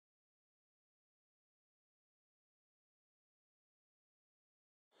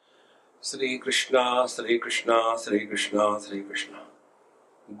Sri Krishna, Sri Krishna, Sri Krishna, Sri Krishna.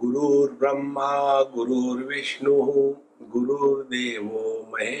 Gurur Brahma, Gurur Vishnu, Gurur Devo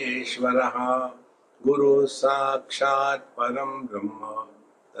Maheshwaraha, Guru Sakshat Param Brahma,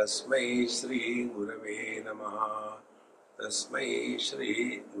 Tasmai Shri Gurave Namaha, Tasmai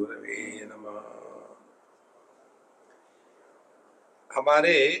Shri Gurave Namaha.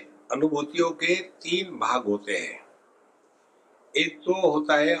 हमारे अनुभूतियों के तीन भाग होते हैं. एक तो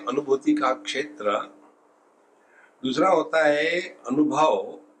होता है अनुभूति का क्षेत्र, दूसरा होता है अनुभव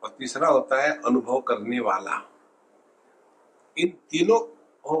और तीसरा होता है अनुभव करने वाला. इन तीनों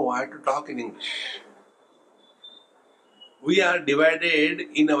I have to talk in English. We are divided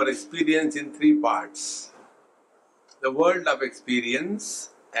in our experience in three parts: the world of experience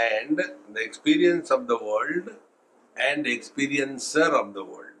and the experience of the world and the experiencer of the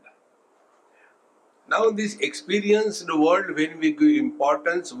world. Now this experienced world, when we give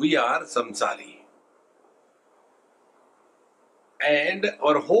importance, we are samsari. And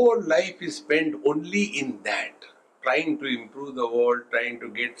our whole life is spent only in that, trying to improve the world, trying to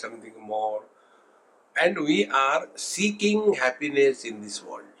get something more. And we are seeking happiness in this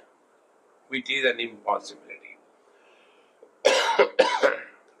world, which is an impossibility.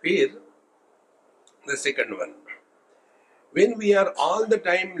 Here, the second one. When we are all the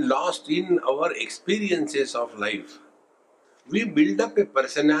time lost in our experiences of life, we build up a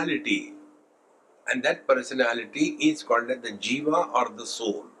personality, and that personality is called as the jiva or the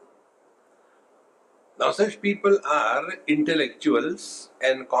soul. Now such people are intellectuals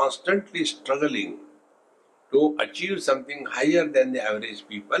and constantly struggling to achieve something higher than the average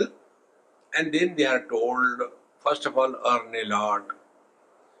people, and then they are told, first of all, earn a lot.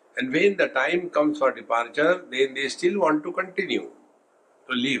 And when the time comes for departure, then they still want to continue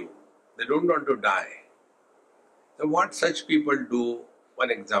to live. They don't want to die. So what such people do?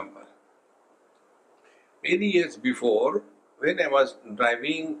 One example. Many years before, when I was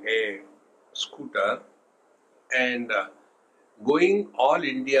driving a scooter and going all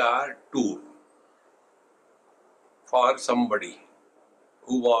India tour for somebody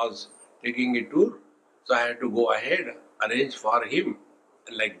who was taking a tour, so I had to go ahead, arrange for him.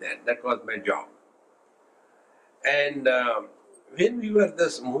 Like that. That was my job. And when we were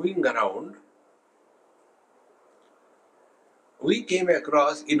thus moving around, we came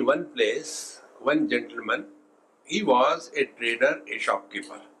across in one place one gentleman. He was a trader, a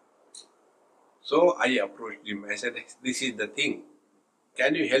shopkeeper. So I approached him. I said, this is the thing.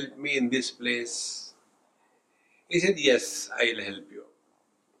 Can you help me in this place? He said, yes, I will help you.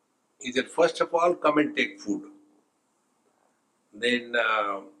 He said, first of all, come and take food. Then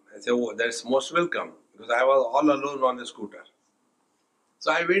I said, oh, that's most welcome, because I was all alone on the scooter. So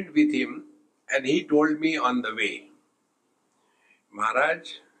I went with him, and he told me on the way, Maharaj,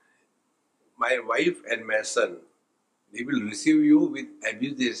 my wife and my son, they will receive you with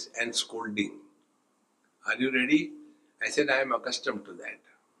abuses and scolding. Are you ready? I said, I am accustomed to that.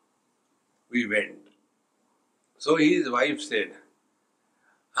 We went. So his wife said,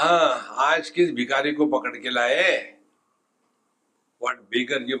 हाँ, आज किस भिखारी को पकड़ के लाए? What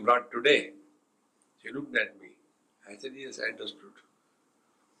beggar you brought today? She looked at me. I said, yes, I understood.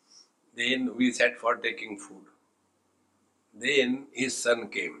 Then we sat for taking food. Then his son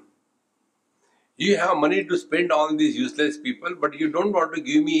came. You have money to spend on these useless people, but you don't want to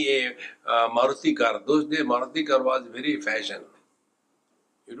give me a Maruti car. Those days Maruti car was very fashion.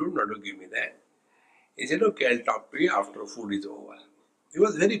 You don't want to give me that. He said, okay, I'll talk to you after food is over. He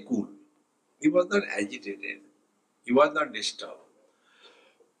was very cool. He was not agitated. He was not disturbed.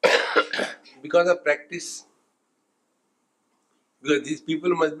 Because of practice. Because these people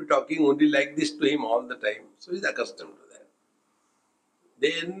must be talking only like this to him all the time. So he's accustomed to that.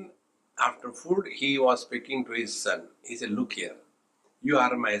 Then, after food, he was speaking to his son. He said, look here, you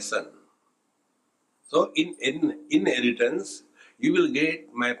are my son. So in inheritance, you will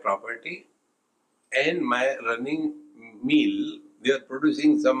get my property and my running mill. They are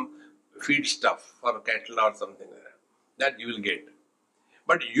producing some feed stuff for cattle or something like that. That you will get.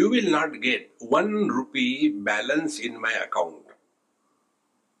 But you will not get 1 rupee balance in my account.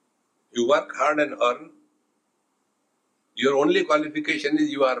 You work hard and earn. Your only qualification is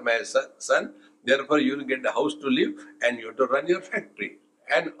you are my son. Therefore, you will get a house to live and you have to run your factory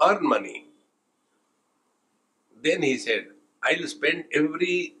and earn money. Then he said, I will spend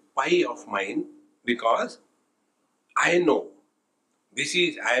every pie of mine because I know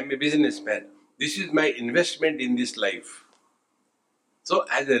I am a businessman. This is my investment in this life. So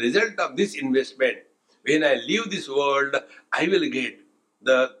as a result of this investment, when I leave this world, I will get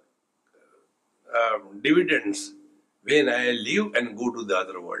the dividends when I leave and go to the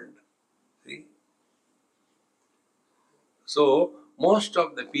other world. So, most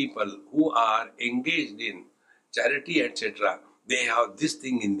of the people who are engaged in charity, etc., they have this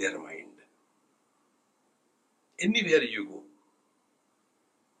thing in their mind. Anywhere you go.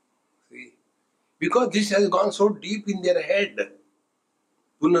 See? Because this has gone so deep in their head.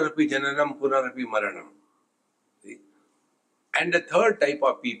 Punarapi jananam, punarapi maranam. See? And the third type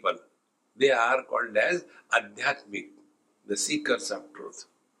of people, they are called as adhyatmic, the seekers of truth.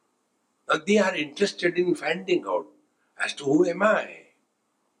 Now they are interested in finding out as to who am I.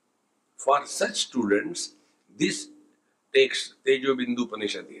 For such students, this takes Tejobindu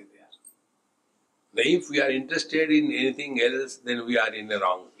Upannishad there. Now if we are interested in anything else, then we are in the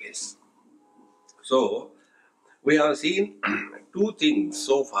wrong place. So, we have seen two things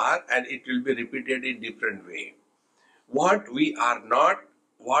so far, and it will be repeated in different way. What we are not,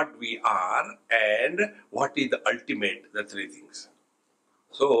 what we are, and what is the ultimate, the three things.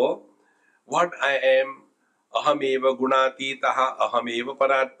 So, what I am, ahameva gunatitaha, ahameva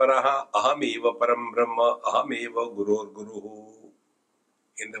paratparaha, ahameva param brahma, ahameva gurur guruhu.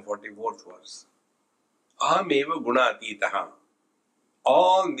 In the 44th verse. Ahameva gunatitaha.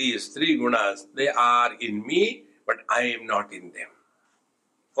 All these three gunas, they are in me, but I am not in them.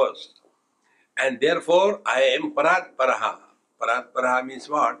 First. And therefore, I am paratparaha. Paratparaha means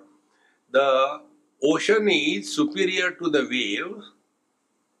what? The ocean is superior to the waves,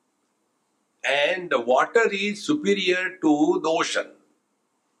 and the water is superior to the ocean.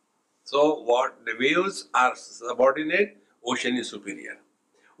 So, what the waves are subordinate, ocean is superior.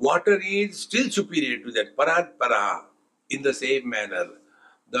 Water is still superior to that, paratparaha. In the same manner,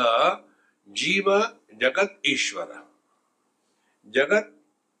 the Jiva, Jagat, Ishvara. Jagat,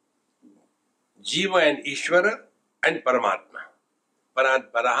 Jiva and Ishvara and Paramatma.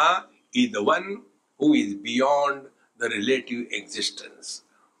 Paratparaha is the one who is beyond the relative existence.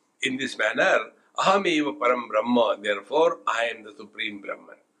 In this manner, Ahameva Param Brahma, therefore I am the Supreme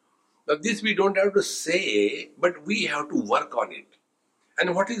Brahman. Now this we don't have to say, but we have to work on it.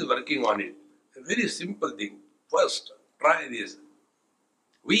 And what is working on it? A very simple thing. First, try this.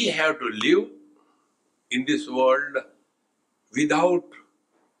 We have to live in this world without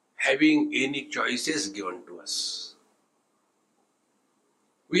having any choices given to us.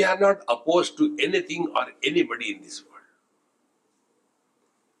 We are not opposed to anything or anybody in this world.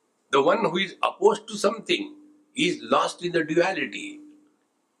 The one who is opposed to something is lost in the duality.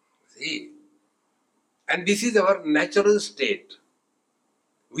 See? And this is our natural state.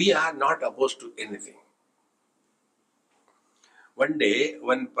 We are not opposed to anything. One day,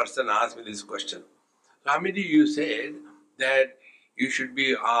 one person asked me this question. Swamiji, you said that you should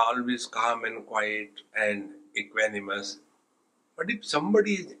be always calm and quiet and equanimous. But if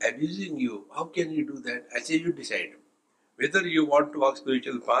somebody is abusing you, how can you do that? I say you decide whether you want to walk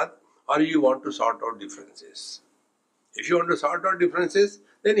spiritual path or you want to sort out differences. If you want to sort out differences,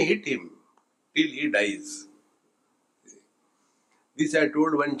 then hit him till he dies. This I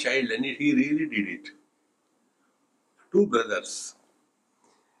told one child and he really did it. Two brothers.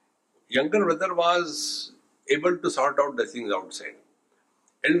 Younger brother was able to sort out the things outside.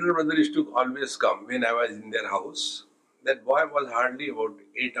 Elder brother used to always come when I was in their house. That boy was hardly about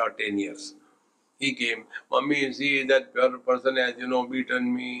 8 or 10 years. He came, Mummy, see that poor person has,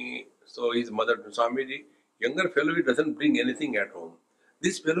 beaten me. So his mother to Swamiji, younger fellow, he doesn't bring anything at home.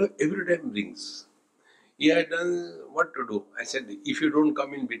 This fellow every time brings. He had done what to do. I said, if you don't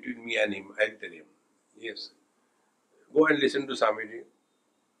come in between me and him, I'll tell him. Yes. Go and listen to Swamiji.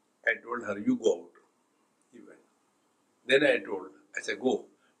 I told her, you go out. He went. Then I said, go,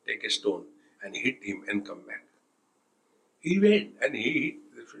 take a stone and hit him and come back. He went and he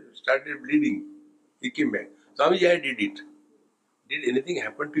started bleeding. He came back. Swamiji, I did it. Did anything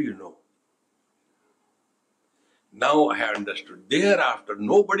happen to you? No. Now I have understood. Thereafter,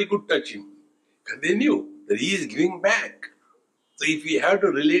 nobody could touch him. Because they knew that he is giving back. So if we have to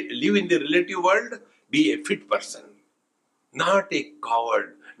live in the relative world, be a fit person. Not a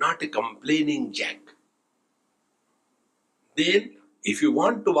coward, not a complaining jack. Then, if you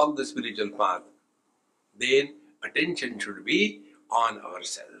want to walk the spiritual path, then attention should be on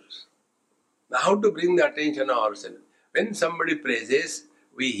ourselves. Now, how to bring the attention on ourselves? When somebody praises,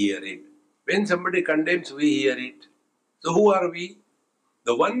 we hear it. When somebody condemns, we hear it. So who are we?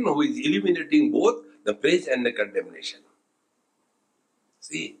 The one who is eliminating both the praise and the condemnation.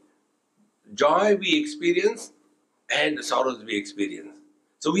 See, joy we experience and sorrows we experience.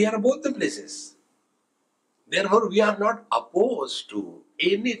 So we are both the places. Therefore, we are not opposed to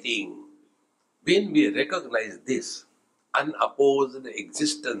anything. When we recognize this unopposed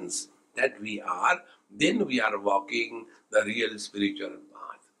existence that we are, then we are walking the real spiritual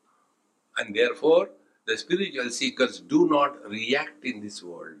path. And therefore, The spiritual seekers do not react in this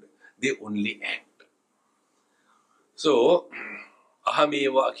world. They only act. So,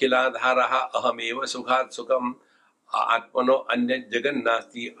 ahameva akhiladharaha ahameva sukhat sukam atmano anyat jagan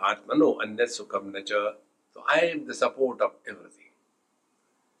nasti atmano anyat sukam nacha. So, I am the support of everything.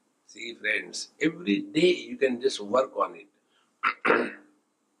 See, friends, every day you can just work on it.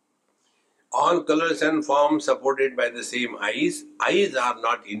 All colors and forms supported by the same eyes. Eyes are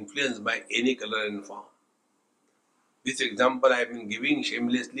not influenced by any color and form. This example I have been giving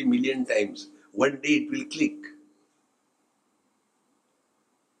shamelessly million times. One day it will click.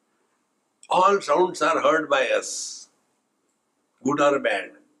 All sounds are heard by us, good or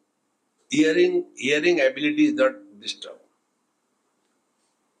bad. Hearing ability is not disturbed.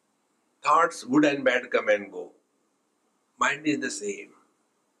 Thoughts, good and bad, come and go. Mind is the same.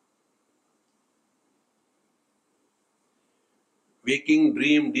 Waking,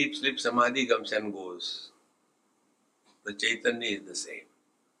 dream, deep sleep, samadhi comes and goes. The Chaitanya is the same.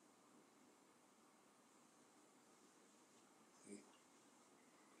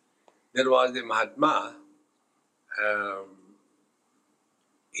 There was a Mahatma,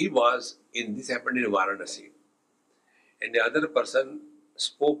 he was this happened in Varanasi, and the other person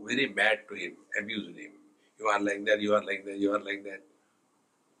spoke very bad to him, abused him. You are like that, you are like that, you are like that.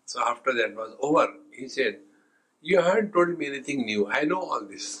 So after that was over, he said, you haven't told me anything new. I know all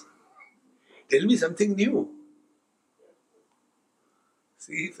this. Tell me something new.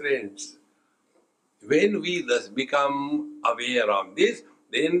 See, friends, when we thus become aware of this,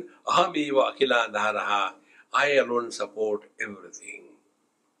 then ahameva akhiladharaha, I alone support everything.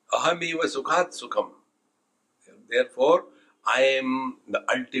 Ahameva sukhat sukham. Therefore, I am the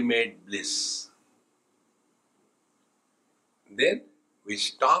ultimate bliss. Then we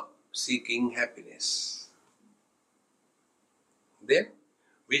stop seeking happiness. Then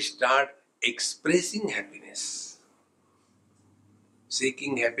we start expressing happiness.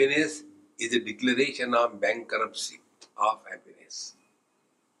 Seeking happiness is a declaration of bankruptcy of happiness.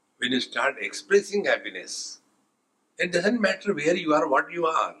 When you start expressing happiness, it doesn't matter where you are, what you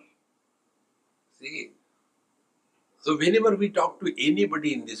are. See? So whenever we talk to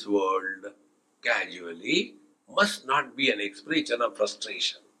anybody in this world, casually, must not be an expression of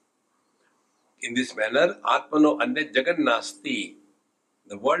frustration. In this manner, Atmano Anyat Jagan Nasti,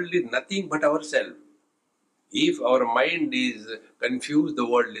 the world is nothing but ourselves. If our mind is confused, the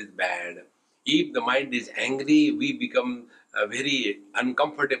world is bad. If the mind is angry, we become very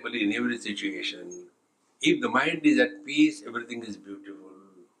uncomfortable in every situation. If the mind is at peace, everything is beautiful.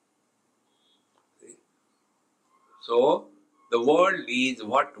 See? So, the world is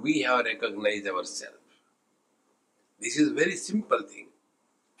what we have recognized ourselves. This is a very simple thing.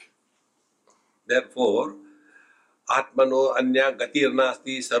 Therefore, Atmano Anya Gatir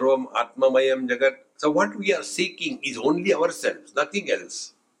Nasti Sarvam Atmamayam Jagat. So what we are seeking is only ourselves, nothing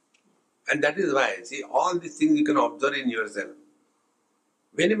else. And that is why, see, all these things you can observe in yourself.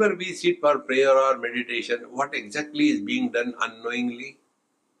 Whenever we sit for prayer or meditation, what exactly is being done unknowingly?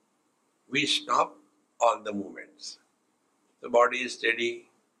 We stop all the movements. The body is steady.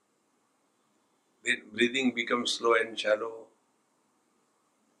 Then breathing becomes slow and shallow.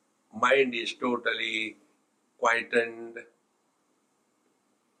 Mind is totally quietened.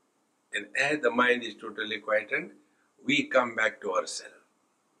 And as the mind is totally quietened, we come back to ourselves.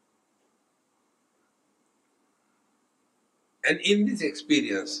 And in this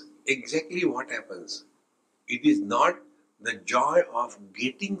experience, exactly what happens? It is not the joy of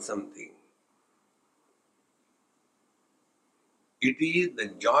getting something. It is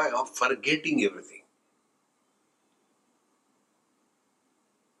the joy of forgetting everything.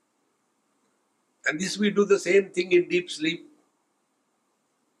 And this we do the same thing in deep sleep.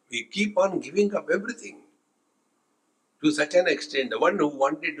 We keep on giving up everything. To such an extent, the one who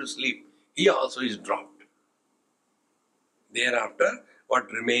wanted to sleep, he also is dropped. Thereafter,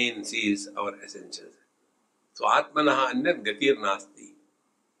 what remains is our essentials. So, Atmanaha Anyat Gatir Nasti.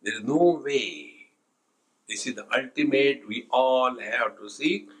 There is no way. This is the ultimate we all have to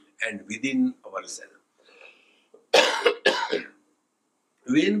seek and within ourselves.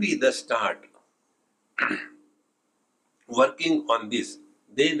 When we thus start working on this,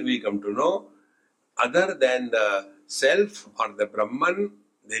 then we come to know other than the self or the Brahman,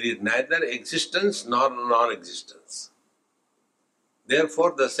 there is neither existence nor non-existence.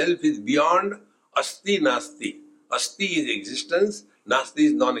 Therefore, the self is beyond Asti Nasti. Asti is existence, Nasti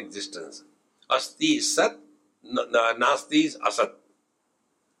is non-existence. Asti is Sat, Nasti is Asat.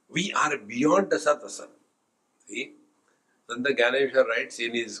 We are beyond the Sat Asat. See? Santa Gyaneshwar writes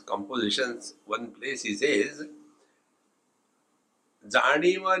in his compositions, one place he says,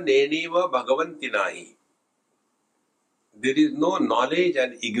 Janiva Neniva Bhagavanti Nahi. There is no knowledge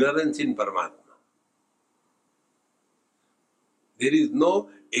and ignorance in Paramatma. There is no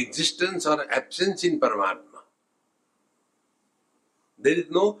existence or absence in Paramatma. There is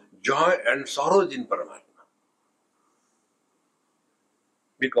no joy and sorrows in Paramatma.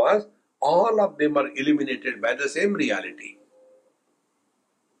 Because all of them are illuminated by the same reality.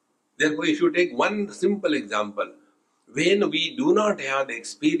 Therefore, if you take one simple example, when we do not have the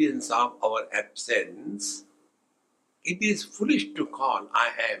experience of our absence, it is foolish to call I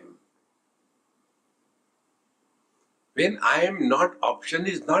am. When I am not, option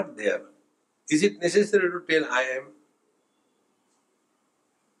is not there. Is it necessary to tell I am?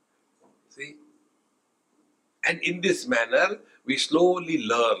 See? And in this manner, we slowly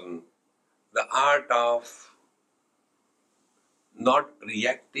learn the art of not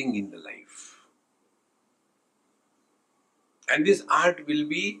reacting in the life. And this art will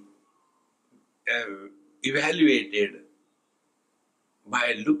be evaluated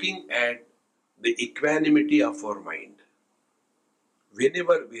by looking at the equanimity of our mind.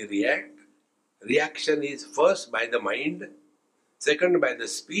 Whenever we react, reaction is first by the mind, second by the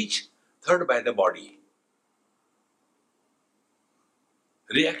speech, third by the body.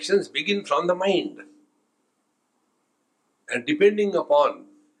 Reactions begin from the mind. And depending upon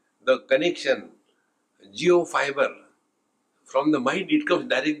the connection, geofiber, from the mind it comes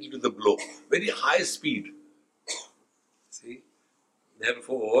directly to the blow. Very high speed. See?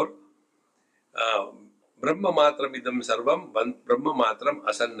 Therefore, Brahma matram idam sarvam, Brahma matram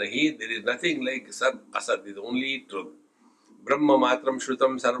asannahi. There is nothing like Sat Asat, is only truth. Brahma matram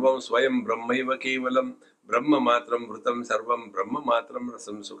shrutam sarvam swayam brahmaiva kevalam. Brahma matram vrutam sarvam Brahma matram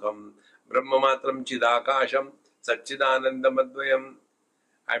rasam sukham. Brahma matram chidakasham satchidanandam advayam.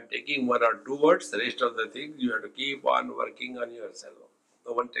 I am taking one or two words, the rest of the things you have to keep on working on yourself.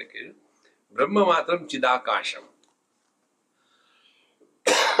 No one take it. Brahma matram chidakasham.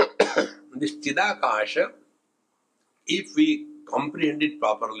 This chidakasha, if we comprehend it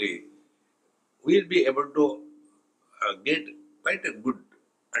properly, we will be able to get quite a good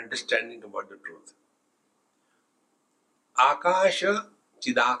understanding about the truth. Akasha,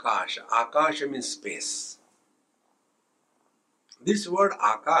 chidakasha. Akasha means space. This word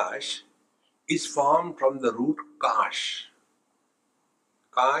Akash is formed from the root Kash.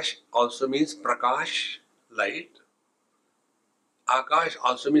 Kash also means Prakash, light. Akash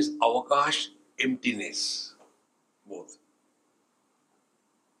also means Avakash, emptiness. Both.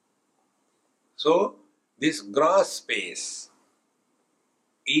 So, this gross space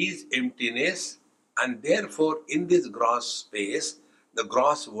is emptiness, and therefore in this gross space, the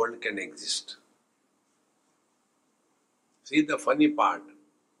gross world can exist. See the funny part.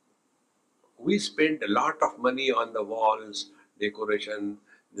 We spend a lot of money on the walls, decoration,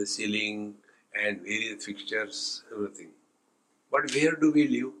 the ceiling, and various fixtures, everything. But where do we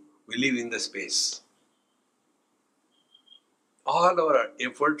live? We live in the space. All our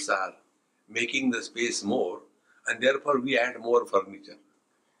efforts are making the space more, and therefore we add more furniture.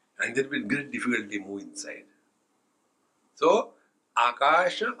 And there will be great difficulty move inside. So,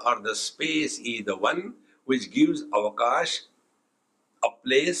 Akasha or the space is the one which gives Avakash a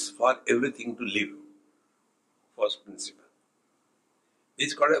place for everything to live. First principle. This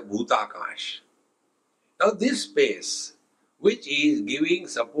is called a Bhutakash. Now this space, which is giving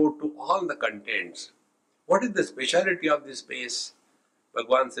support to all the contents, what is the speciality of this space?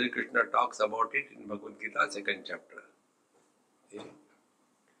 Bhagavan Sri Krishna talks about it in Bhagavad Gita, 2nd chapter.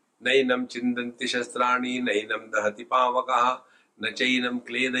 Nainam chindanti shastrani, nainam dahati pavakaha, na chainam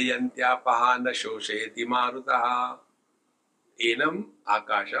kledayantyapaha, na shoshayati marutaha. Enam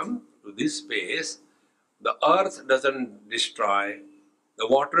akasham, to this space, the earth doesn't destroy, the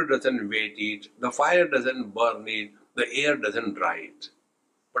water doesn't wet it, the fire doesn't burn it, the air doesn't dry it.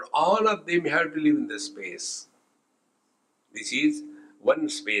 But all of them have to live in this space. This is one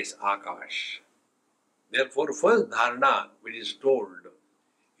space, Akash. Therefore, first dharana, which is told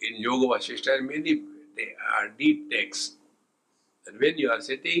in Yoga Vasishtha and many deep texts, that when you are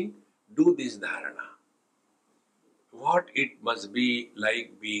sitting, do this dharana. What it must be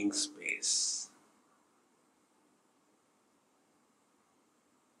like being space.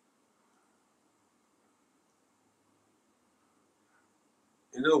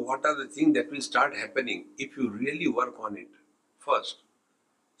 You know, what are the things that will start happening if you really work on it? First,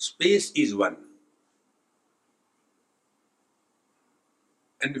 space is one.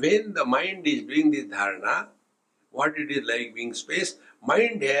 And when the mind is doing this dharana, what it is like being space,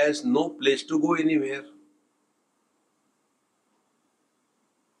 mind has no place to go anywhere.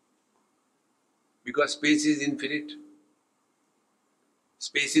 Because space is infinite.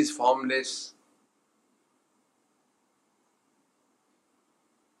 Space is formless.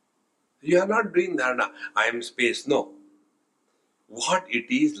 You are not doing dharana. I am space. No. What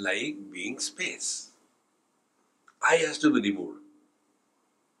it is like being space. I has to be removed.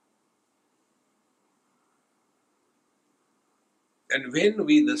 And when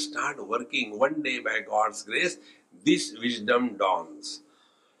we thus start working one day by God's grace, this wisdom dawns.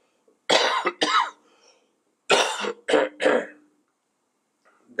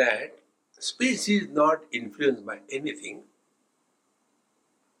 That space is not influenced by anything.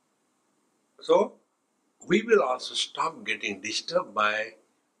 So, we will also stop getting disturbed by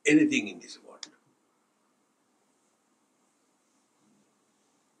anything in this world.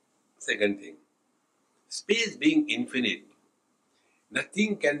 Second thing, space being infinite,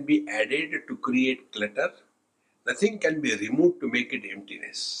 nothing can be added to create clutter, nothing can be removed to make it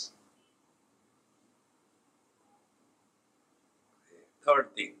emptiness.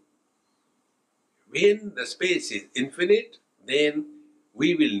 Third thing, when the space is infinite, then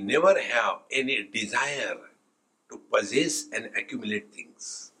we will never have any desire to possess and accumulate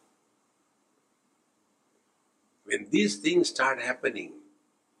things. When these things start happening,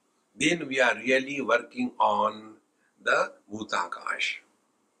 then we are really working on the Bhutakash.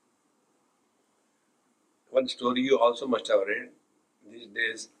 One story you also must have read. These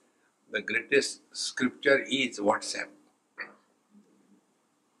days, the greatest scripture is WhatsApp.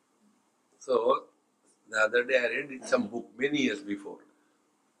 So, the other day I read in some book many years before.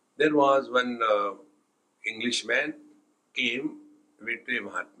 There was one Englishman came with a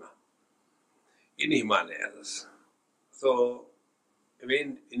Mahatma in Himalayas. So, he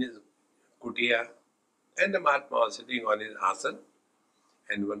went in his kutia and the Mahatma was sitting on his asan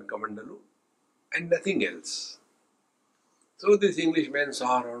and one kamandalu and nothing else. So this Englishman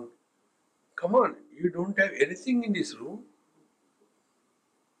saw around, come on, you don't have anything in this room?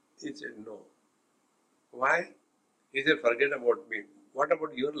 He said, no. Why? He said, forget about me. What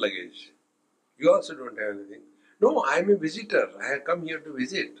about your luggage? You also don't have anything. No, I am a visitor. I have come here to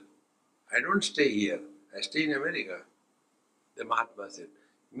visit. I don't stay here. I stay in America. The Mahatma said,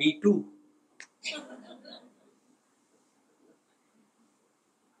 me too.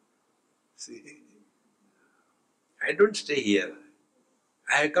 See, I don't stay here.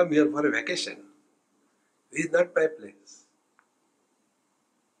 I have come here for a vacation. This is not my place.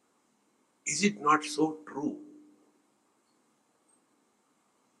 Is it not so true?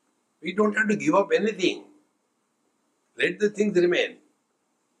 We don't have to give up anything. Let the things remain.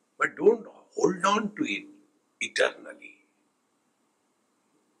 But don't hold on to it eternally.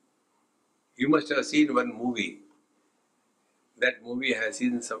 You must have seen one movie. That movie I have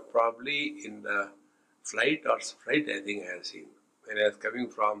seen some probably in the flight I think I have seen. When I was coming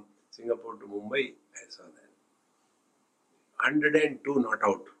from Singapore to Mumbai, I saw that. 102 not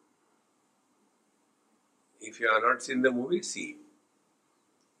out. If you have not seen the movie, see.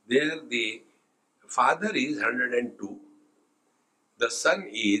 There the father is 102. The son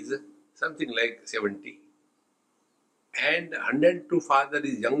is something like 70. And 102 father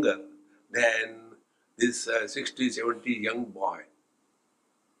is younger than this 60, 70 young boy.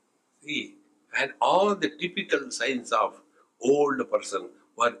 See, and all the typical signs of old person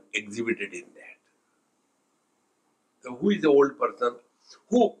were exhibited in that. So who is the old person?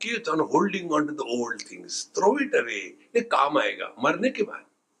 Who keeps on holding on to the old things? Throw it away. ये काम आएगा मरने के बाद.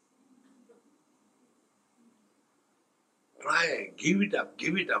 Try, give it up,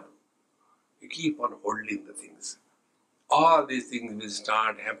 give it up. You keep on holding the things. All these things will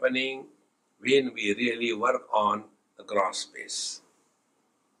start happening when we really work on the gross space.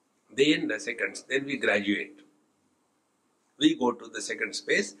 Then we graduate. We go to the second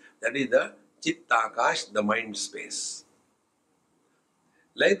space, that is the Chittakash, the mind space.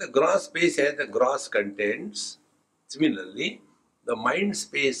 Like the gross space has the gross contents, similarly, the mind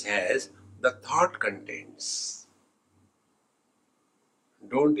space has the thought contents.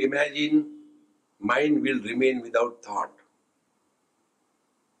 Don't imagine mind will remain without thought.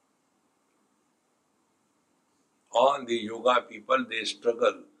 All the yoga people, they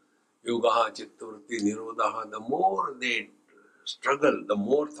struggle. Yoga, Chittavritti, Nirodha. The more they struggle, the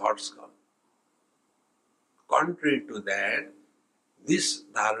more thoughts come. Contrary to that, this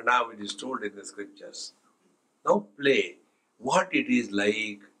dharana which is told in the scriptures. Now play what it is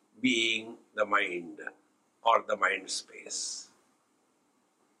like being the mind or the mind space.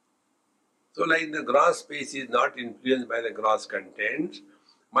 So like the gross space is not influenced by the gross contents,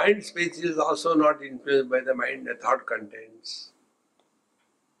 mind space is also not influenced by the mind, the thought contents.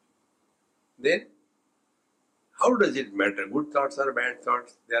 Then, how does it matter? Good thoughts or bad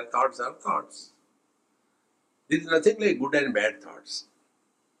thoughts? Their thoughts are thoughts. There is nothing like good and bad thoughts.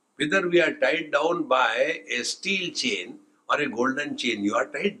 Whether we are tied down by a steel chain or a golden chain, you are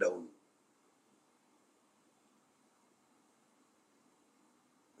tied down.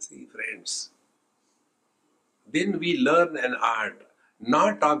 See, friends, then we learn an art,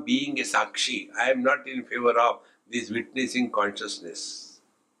 not of being a sakshi. I am not in favor of this witnessing consciousness.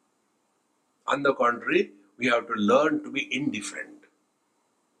 On the contrary, we have to learn to be indifferent.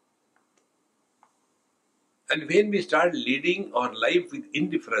 And when we start leading our life with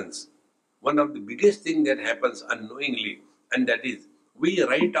indifference, one of the biggest things that happens unknowingly, and that is we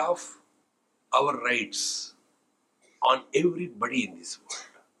write off our rights on everybody in this world.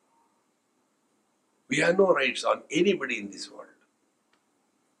 We have no rights on anybody in this world.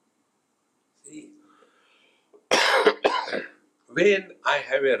 See, when I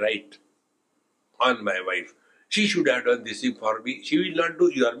have a right on my wife, she should have done this thing for me. She will not do,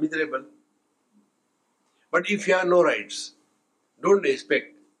 you are miserable. But if you have no rights, don't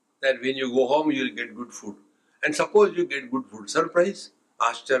expect that when you go home you will get good food. And suppose you get good food, surprise,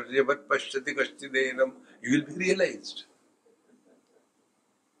 ascharyavat pashyati kashtidenam, you will be realized.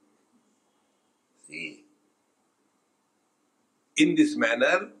 See, in this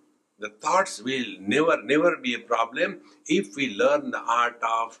manner, the thoughts will never be a problem if we learn the art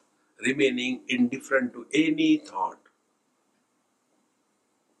of remaining indifferent to any thought.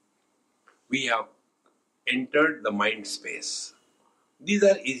 We have entered the mind space. These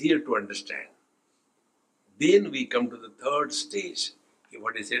are easier to understand. Then we come to the third stage.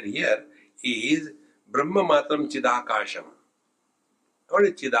 What is said here is Brahma Matram Chidakasham. What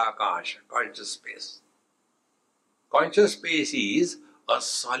is Chidakash? Conscious space. Conscious space is a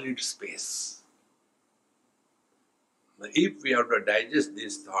solid space. Now, if we have to digest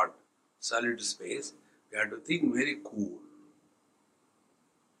this thought, solid space, we have to think very cool.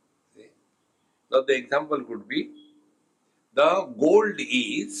 See? Now the example could be, the gold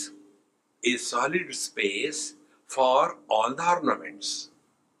is a solid space for all the ornaments.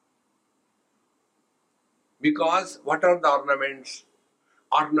 Because what are the ornaments?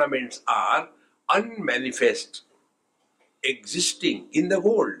 Ornaments are unmanifest, existing in the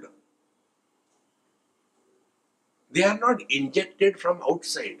gold. They are not injected from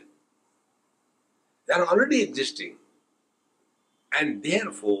outside. They are already existing. And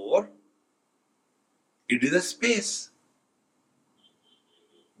therefore, it is a space.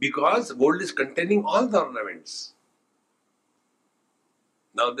 Because gold is containing all the ornaments.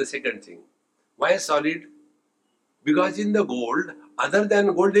 Now the second thing. Why solid? Because in the gold, other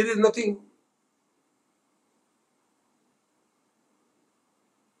than gold, there is nothing.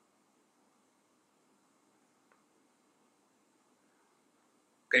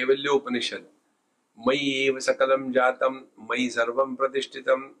 Kaivalya Upanishad. Mayi eva sakalam jatam, mayi sarvam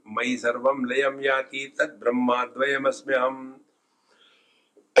pratishtitam, mayi sarvam layam yati, tad brahma dvayam asmyam.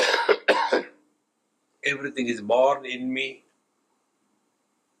 Everything is born in me.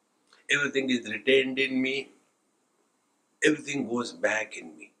 Everything is retained in me. Everything goes back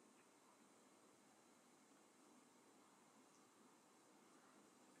in me.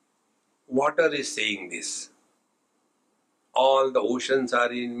 Water is saying this. All the oceans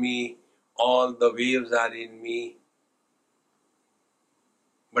are in me. All the waves are in me.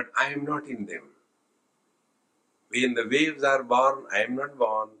 But I am not in them. When the waves are born, I am not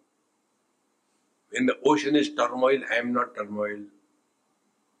born. When the ocean is turmoil, I am not turmoil.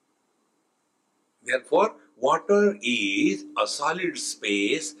 Therefore, water is a solid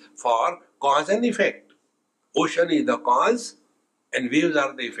space for cause and effect. Ocean is the cause and waves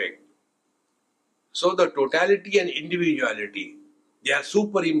are the effect. So the totality and individuality, they are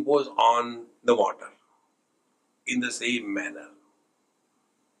superimposed on the water in the same manner.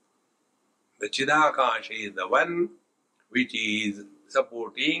 The Chidakasha is the one which is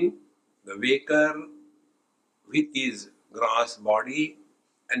supporting the waker with his gross body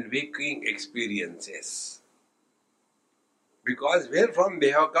and waking experiences. Because where from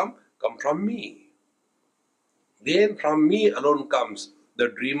they have come? Come from me. Then from me alone comes the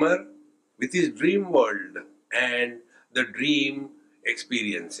dreamer with his dream world and the dream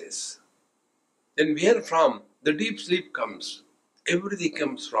experiences. Then where from the deep sleep comes? Everything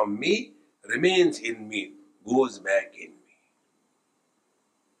comes from me, remains in me, goes back in me.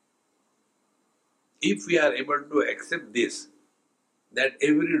 If we are able to accept this, that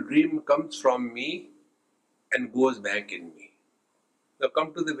every dream comes from me and goes back in me. Now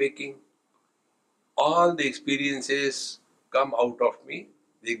come to the waking. All the experiences come out of me,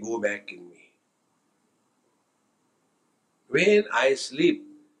 they go back in me. When I sleep,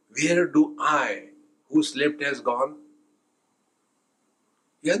 where do I, who slept, has gone?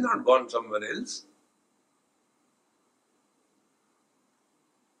 He has not gone somewhere else.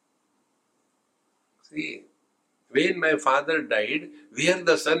 See, when my father died, where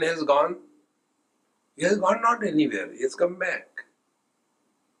the son has gone? He has gone not anywhere, he has come back.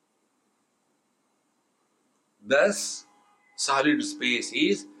 Thus, solid space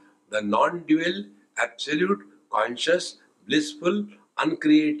is the non-dual, absolute, conscious, blissful,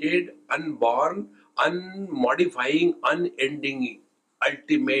 uncreated, unborn, unmodifying, unending,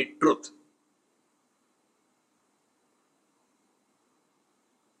 ultimate truth.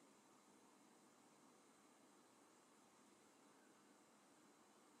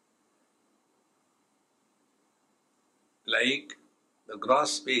 Like the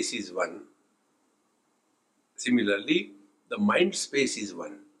gross space is one, similarly, the mind space is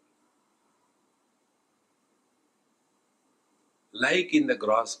one. Like in the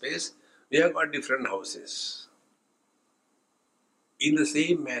gross space, we have got different houses. In the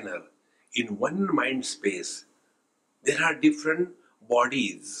same manner, in one mind space, there are different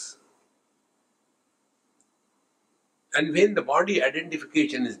bodies. And when the body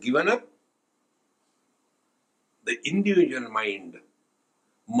identification is given up, the individual mind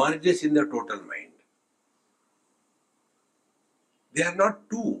merges in the total mind. They are not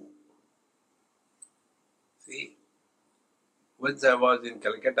two. See, once I was in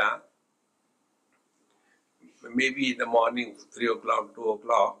Calcutta, maybe in the morning, 3 o'clock, 2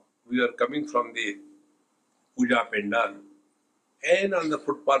 o'clock, we were coming from the puja pendal, and on the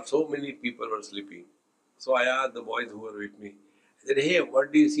footpath, so many people were sleeping. So I asked the boys who were with me, I said, hey,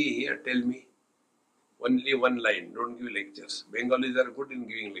 what do you see here? Tell me. Only one line, don't give lectures. Bengalis are good in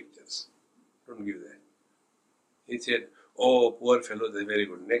giving lectures. Don't give that. He said, oh, poor fellows, they're very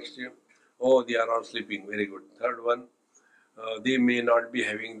good. Next year, oh, they are all sleeping, very good. Third one, they may not be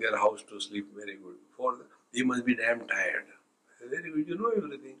having their house to sleep, very good. Fourth, they must be damn tired. I said, very good, you know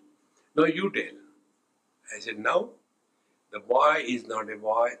everything. Now you tell. I said, now, the boy is not a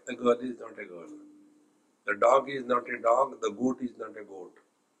boy, the girl is not a girl. The dog is not a dog, the goat is not a goat.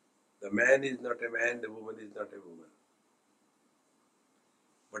 The man is not a man, the woman is not a woman.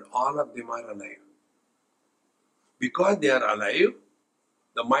 But all of them are alive. Because they are alive,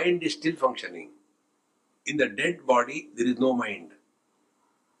 the mind is still functioning. In the dead body, there is no mind.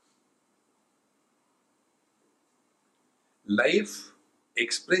 Life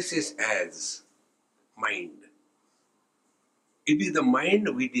expresses as mind. It is the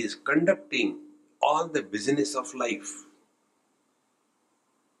mind which is conducting all the business of life.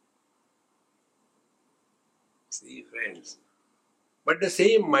 See, friends. But the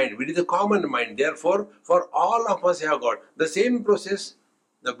same mind, which is a common mind, therefore, for all of us have got the same process,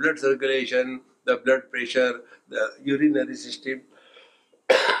 the blood circulation, the blood pressure, the urinary system,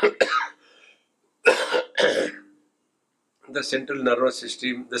 the central nervous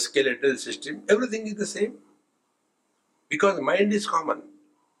system, the skeletal system, everything is the same. Because mind is common.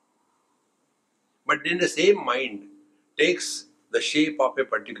 But then the same mind takes the shape of a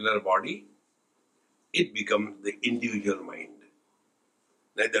particular body, it becomes the individual mind.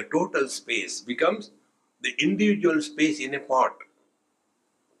 Like the total space becomes the individual space in a pot.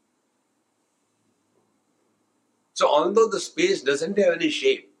 So although the space doesn't have any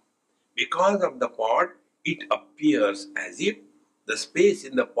shape, because of the pot, it appears as if the space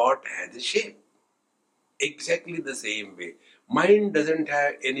in the pot has a shape. Exactly the same way. Mind doesn't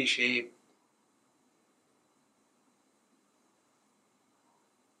have any shape.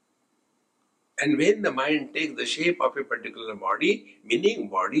 And when the mind takes the shape of a particular body, meaning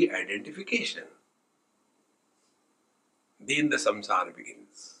body identification, then the samsara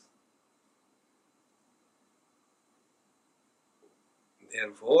begins.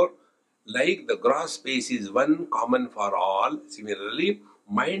 Therefore, like the gross space is one common for all, similarly,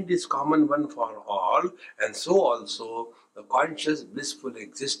 mind is common one for all, and so also the conscious blissful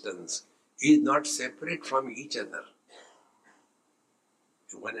existence is not separate from each other.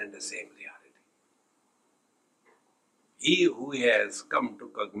 One and the same reality. He who has come to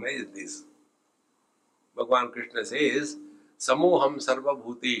cognize this, Bhagavan Krishna says, Samoham sarva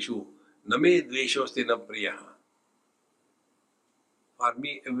bhuteshu name dveshosti na priya. For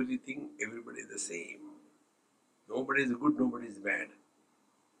me, everything, everybody is the same. Nobody is good, nobody is bad.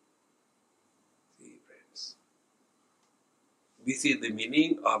 See, friends. This is the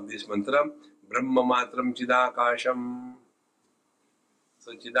meaning of this mantra, Brahma matram chidakasham.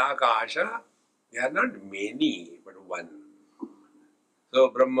 So, chidakasha, they are not many, but one. So,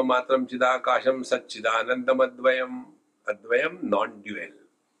 Brahma matram chidakasham satchidanandam advayam. Advayam, non-dual.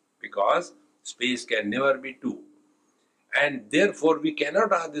 Because space can never be two. And therefore, we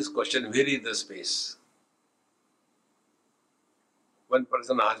cannot ask this question, where is the space? One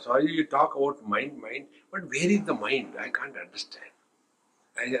person asks, why you talk about mind, but where is the mind? I can't understand.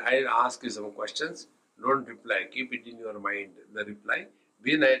 I'll ask you some questions. Don't reply. Keep it in your mind, the reply.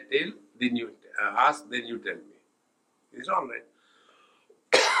 When I tell, then you ask, then you tell me. It's all right.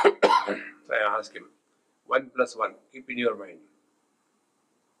 So I ask him, 1 plus 1, keep in your mind.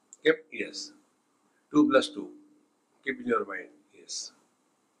 Kept? Yes. 2 plus 2, keep in your mind. Yes.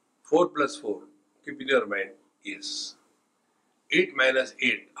 4 plus 4, keep in your mind. Yes. 8 minus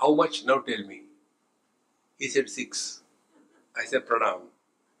 8, how much? Now tell me. He said 6. I said, Pranam.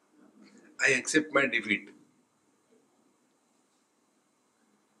 I accept my defeat.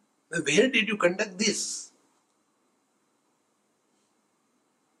 Now, where did you conduct this?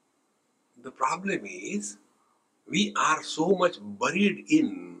 The problem is, we are so much buried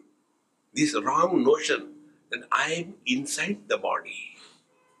in this wrong notion that I am inside the body.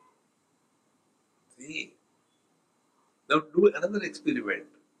 See? Now do another experiment.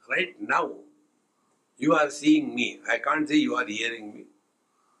 Right now, you are seeing me. I can't say you are hearing me.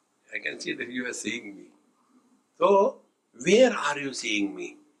 I can see that you are seeing me. So, where are you seeing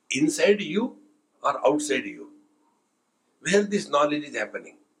me? Inside you or outside you? Where this knowledge is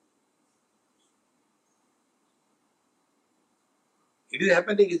happening? It is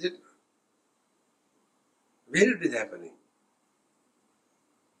happening, is it? Where it is happening?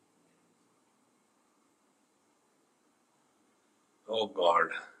 Oh God,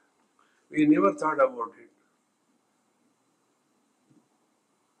 we never thought about it.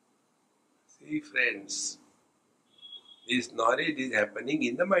 See, friends, this knowledge is happening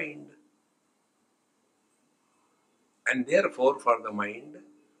in the mind. And therefore, for the mind,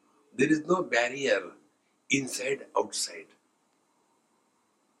 there is no barrier inside, outside.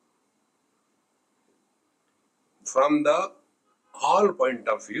 From the hall point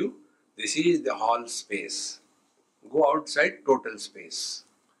of view, this is the hall space. Go outside, total space.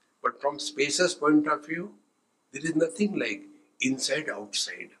 But from space's point of view, there is nothing like inside,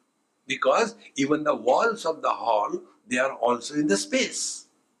 outside. Because even the walls of the hall, they are also in the space.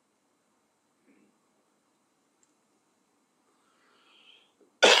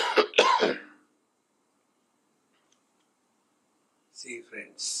 See,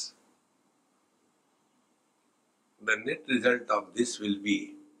 friends, the net result of this will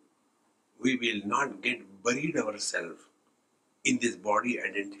be, we will not get buried ourselves in this body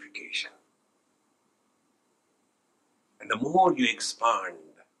identification. And the more you expand,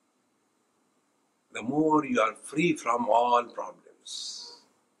 the more you are free from all problems.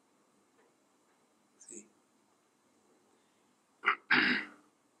 See,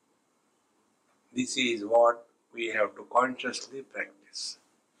 this is what we have to consciously practice.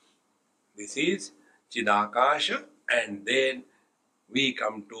 This is Chidakasha, and then we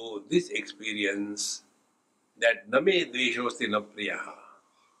come to this experience that Name Dveshosti na Priyaha.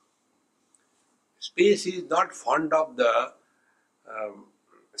 Space is not fond of the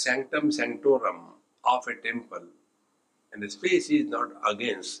sanctum sanctorum of a temple, and the space is not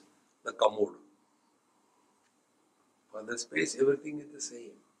against the commode. For the space, everything is the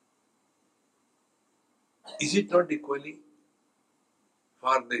same. Is it not equally?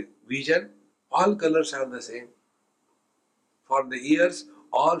 For the vision, all colors are the same. For the ears,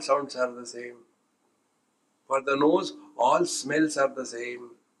 all sounds are the same. For the nose, all smells are the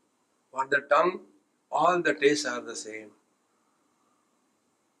same. For the tongue, all the tastes are the same.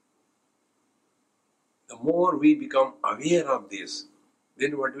 The more we become aware of this,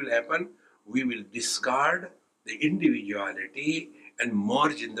 then what will happen? We will discard the individuality and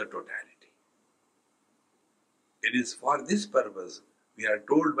merge in the totality. It is for this purpose we are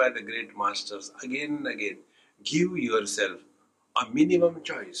told by the great masters again and again, give yourself a minimum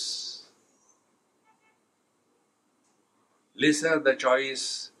choice. Lesser the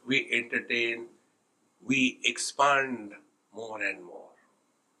choice we entertain, we expand more and more.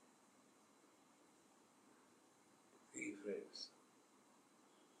 See, friends.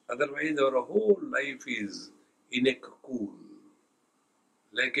 Otherwise, our whole life is in a cocoon,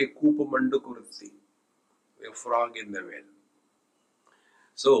 like a kupamandukurti, a frog in the well.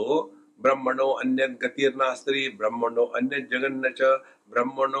 So, Brahmano anyat gatir nastri, Brahmano anyat jagannacha,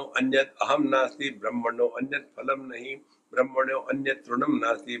 Brahmano anyat aham nasti, Brahmano anyat phalam nahi, Brahmano anyat trunam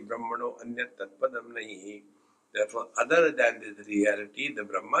nasti, Brahmano anyat tatpadam nahi. Therefore, other than this reality, the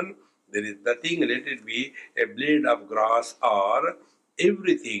Brahman, there is nothing, let it be a blade of grass or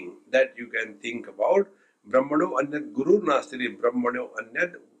everything that you can think about. Brahmano anyat guru nastri, Brahmano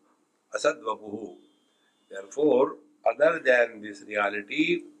anyat asadvapuhu. Therefore, other than this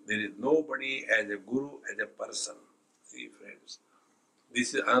reality, there is nobody as a guru, as a person. See, friends,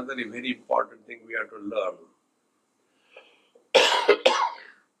 this is another very important thing we have to learn.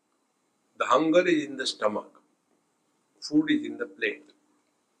 The hunger is in the stomach. Food is in the plate.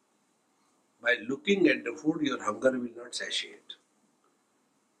 By looking at the food, your hunger will not satiate.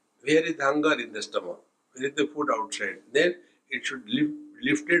 Where is the hunger? In the stomach. Where is the food? Outside. Then it should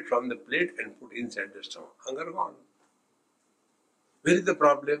lifted from the plate and put inside the stomach. Hunger gone. Where is the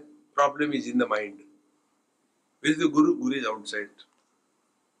problem? Problem is in the mind. Where is the Guru? Guru is outside.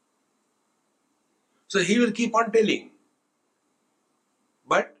 So he will keep on telling.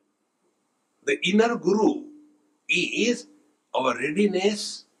 But the inner Guru is our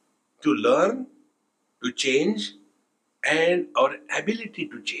readiness to learn, to change, and our ability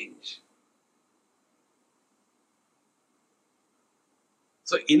to change.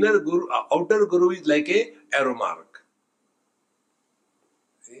 So inner Guru, outer Guru is like a arrow mark.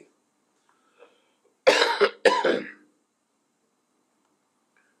 See?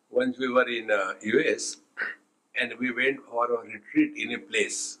 Once we were in US and we went for a retreat in a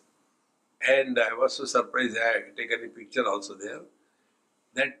place. And I was so surprised, I had taken a picture also there.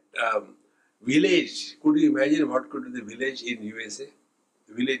 That village, could you imagine what could be the village in USA?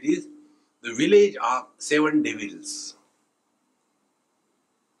 The village is the village of 7 devils.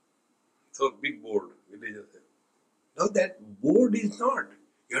 So big board, village of 7. Now that board is not.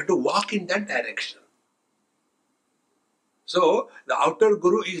 You have to walk in that direction. So the outer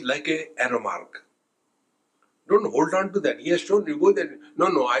Guru is like a arrow mark. Don't hold on to that. He has shown you go there. No,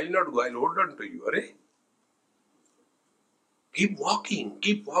 I will not go. I will hold on to you. Are? Keep walking.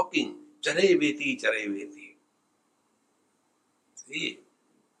 Charai veti. See?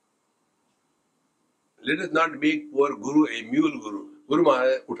 Let us not make poor Guru a mule Guru. Guru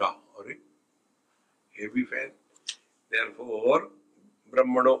Maharaj, utha. Heavy fan. Therefore,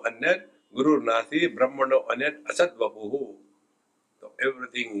 Brahmano Anyat, Guru Nasi, Brahmano Anyat, Asat Vapuhu. So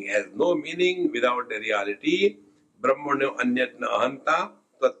everything has no meaning without the reality. Brahmano Anyat na ahanta,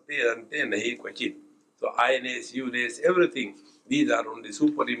 tatte ante nahi kvachit. So I-ness, you-ness, everything, these are only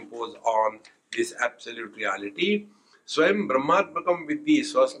superimposed on this absolute reality. Swayam Brahmatmakam Vidhi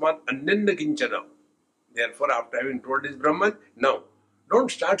Swasmat Annanda Kinchana. Therefore, after having told this Brahman, now,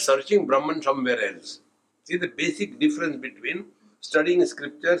 don't start searching Brahman somewhere else. See, the basic difference between studying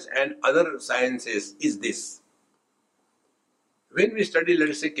scriptures and other sciences is this. When we study, let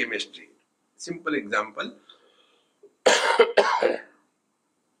us say, chemistry, simple example,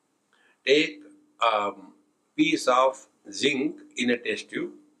 take a piece of zinc in a test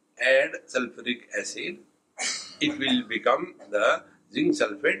tube, add sulfuric acid, it will become the zinc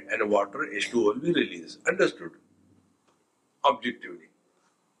sulfate and water H2O will be released. Understood? Objectively.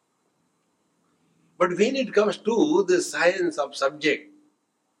 But when it comes to the science of subject,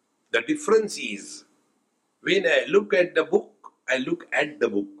 the difference is, when I look at the book, I look at the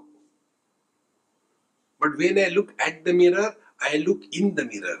book. But when I look at the mirror, I look in the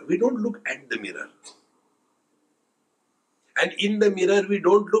mirror. We don't look at the mirror. And in the mirror, we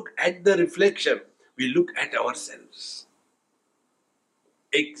don't look at the reflection. We look at ourselves.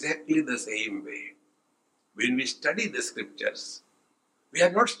 Exactly the same way. When we study the scriptures, we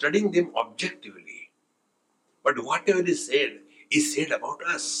are not studying them objectively. But whatever is said about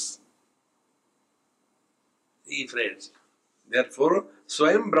us. See, friends. Therefore,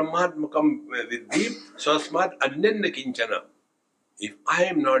 Swayam Brahmatmakam Vidhi Swasmat Annanda Kinchana. If I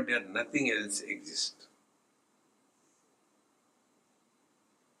am not there, nothing else exists.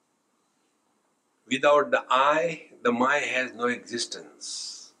 Without the I, the my has no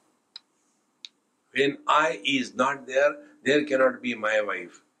existence. When I is not there, there cannot be my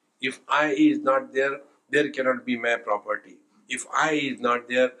wife. If I is not there, there cannot be my property. If I is not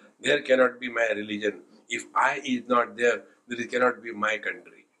there, there cannot be my religion. If I is not there, there cannot be my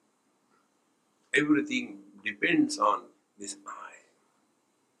country. Everything depends on this I.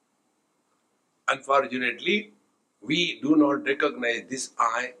 Unfortunately, we do not recognize this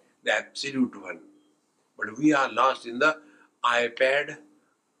I, the absolute one. But we are lost in the iPad.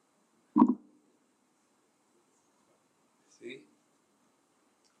 See?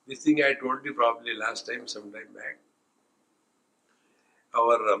 This thing I told you probably last time, some time back.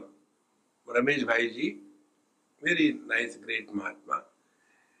 Our Ramesh Bhaiji, very nice, great Mahatma.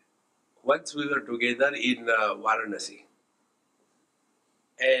 Once we were together in Varanasi.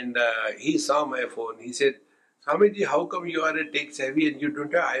 And he saw my phone. He said, Swamiji, how come you are a tech savvy and you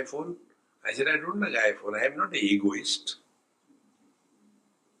don't have iPhone? I said, I don't like iPhone. I am not an egoist.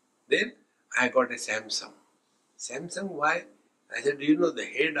 Then I got a Samsung. Samsung, why? I said, do you know the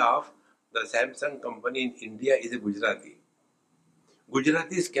head of the Samsung company in India is a Gujarati.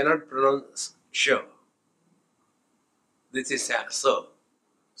 Gujaratis cannot pronounce sh. They say sir.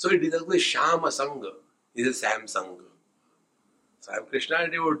 So it is actually Shama Sangha. It is a Samsung. So I am Krishna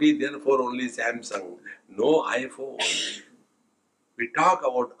devotee, therefore only Samsung. No iPhone. We talk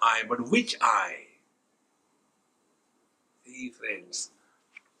about I, but which I? See, friends.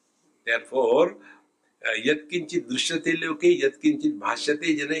 Therefore, यत्किंचित दृश्यते लोके यत्किंचित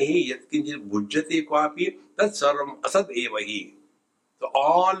भाष्यते जनैः यत्किंचित भुज्यते क्वापि तत्सर्वम् असत् एव हि. So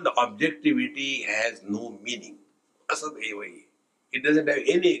all the objectivity has no meaning. Asat eva hi. It doesn't have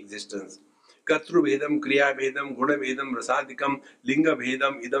any existence. Kartru bhedam, kriya bhedam, guna bhedam, rasadikam, linga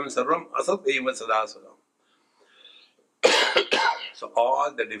bhedam, idam sarvam asat eva sadasadam. So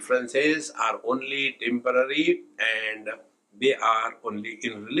all the differences are only temporary and they are only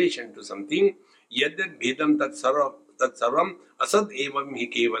in relation to something. Yadyat bhedam tat sarvam asat evam hi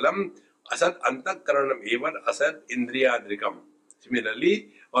kevalam asat antakaranam evan asat indriyadrikam. Similarly,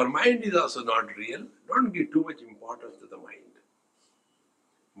 our mind is also not real. Don't give too much importance to the mind.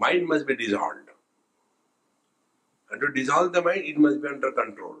 Mind must be dissolved. And to dissolve the mind, it must be under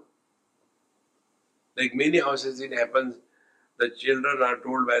control. Like many houses, it happens, the children are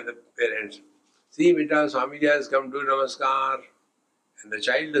told by the parents, see, beta, Swamiji has come to Namaskar. And the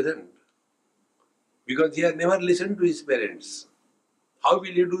child doesn't. Because he has never listened to his parents. How will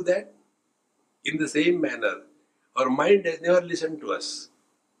he do that? In the same manner, our mind has never listened to us.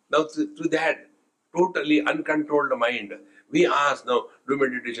 Now, to that totally uncontrolled mind, we ask now, do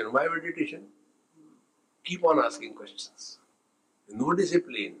meditation. Why meditation? Keep on asking questions. No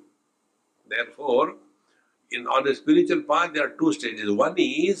discipline. Therefore, on a spiritual path, there are two stages. One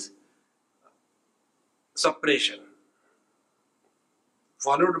is suppression,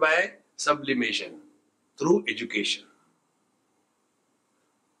 followed by sublimation through education.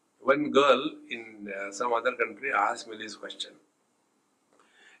 One girl in some other country asked me this question.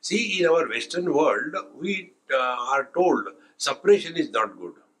 See, in our Western world, we are told suppression is not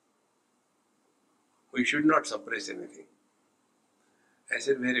good. We should not suppress anything. I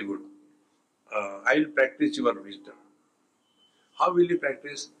said, very good. I will practice your wisdom. How will you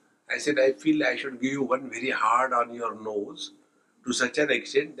practice? I said, I feel I should give you one very hard on your nose to such an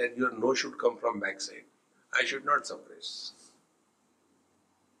extent that your nose should come from backside. I should not suppress.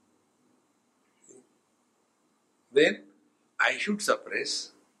 Then I should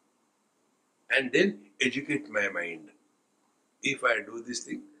suppress and then educate my mind. If I do this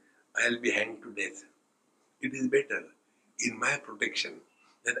thing, I will be hanged to death. It is better in my protection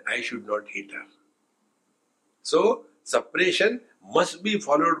that I should not hit her. So, suppression must be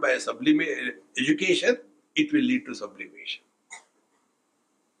followed by education. It will lead to sublimation.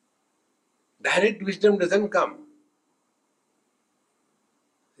 Direct wisdom doesn't come.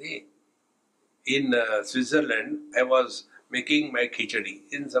 See, in Switzerland, I was making my khichdi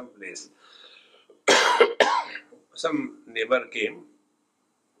in some place. Some neighbor came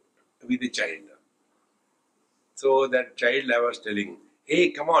with a child. So that child I was telling, hey,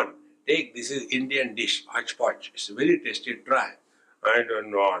 come on, take, this is Indian dish, hodgepodge. It's very tasty, try. I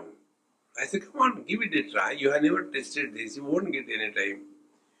don't know. I said, come on, give it a try. You have never tasted this, you won't get any time.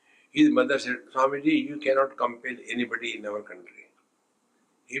 His mother said, Swamiji, you cannot compel anybody in our country.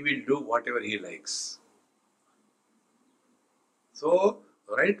 He will do whatever he likes. So,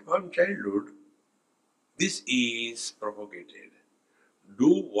 right from childhood, this is propagated.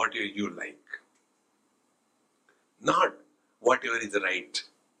 Do whatever you like. Not whatever is right.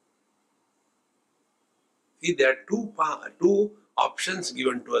 See, there are two options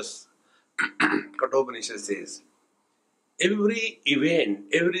given to us. Tejobindu says, every event,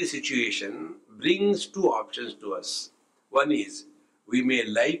 every situation brings two options to us. One is, we may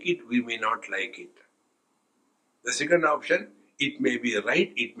like it, we may not like it. The second option, it may be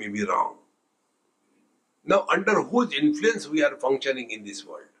right, it may be wrong. Now, under whose influence we are functioning in this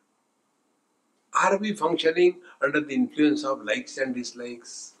world? Are we functioning under the influence of likes and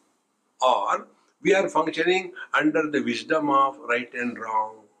dislikes? Or we are functioning under the wisdom of right and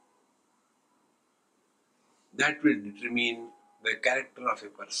wrong? That will determine the character of a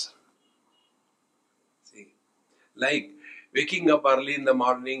person. See, like waking up early in the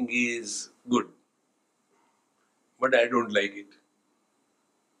morning is good, but I don't like it.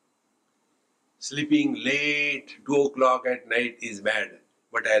 Sleeping late, 2 o'clock at night is bad,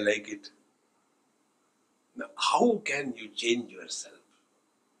 but I like it. Now, how can you change yourself?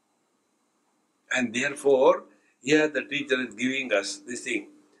 And therefore, here the teacher is giving us this thing.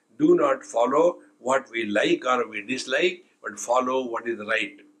 Do not follow what we like or we dislike, but follow what is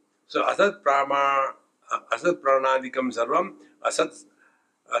right. So, asat pranadikam sarvam, asat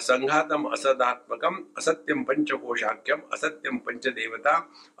sanghatam asadatmakam, asatyam panchakoshakyam, asatyam panchadevata,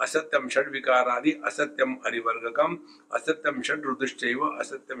 asatyam shadvikaradi, asatyam arivargakam, asatyam shadrudushchaiva,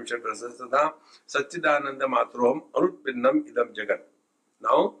 asatyam shadrasasatha, satchidananda matroham, anutpinnam idam jagat.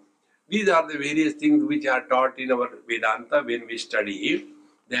 Now, these are the various things which are taught in our Vedanta when we study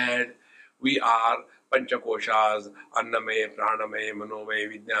that we are Panchakoshas, Annamaya, Pranamaya, Manomaya,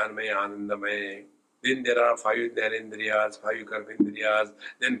 Vijnanamaya, Anandamaya. Then there are 5 Jnanendriyas, 5 Karmendriyas,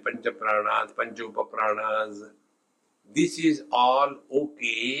 then Pancha Pranas, Pancha Upapranas. This is all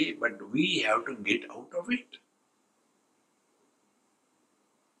okay, but we have to get out of it.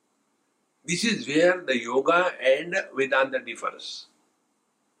 This is where the yoga and Vedanta differs.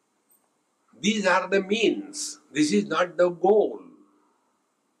 These are the means. This is not the goal.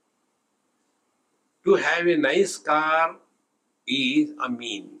 To have a nice car is a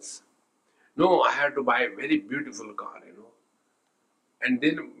means. No, I have to buy a very beautiful car, And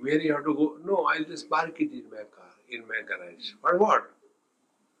then where you have to go? No, I'll just park it in my car, in my garage. For what?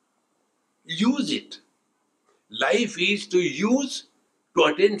 Use it. Life is to use to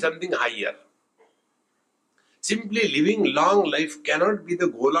attain something higher. Simply living long life cannot be the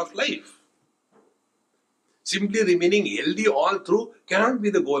goal of life. Simply remaining healthy all through cannot be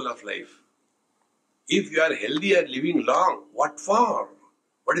the goal of life. If you are healthy and living long, what for?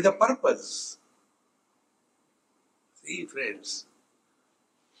 What is the purpose? See, friends.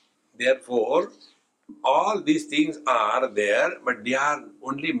 Therefore, all these things are there, but they are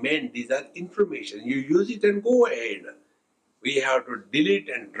only meant, these are information. You use it and go ahead. We have to delete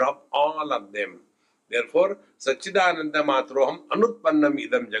and drop all of them. Therefore, Satchidananda Matroham Anutpannam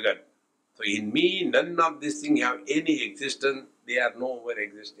Idam Jagat. So in me, none of these things have any existence. They are nowhere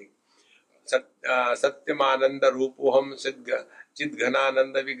existing. Satyamananda Rupoham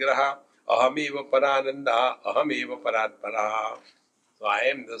Chidghanananda Vigraha Ahameva Parananda Ahameva Paratparaha. So I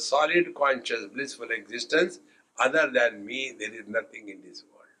am the solid, conscious, blissful existence. Other than me, there is nothing in this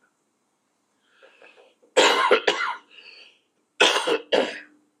world.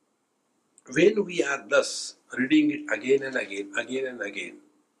 When we are thus reading it again and again,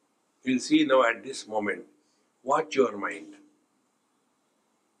 you will see now at this moment, watch your mind.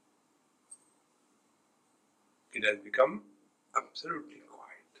 It has become absolutely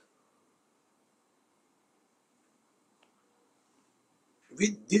quiet.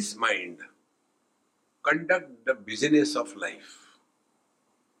 With this mind, conduct the business of life.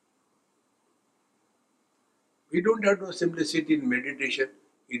 We don't have to simply sit in meditation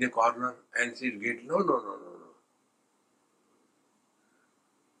in a corner and sit get. No.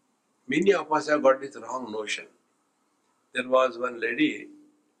 Many of us have got this wrong notion. There was one lady,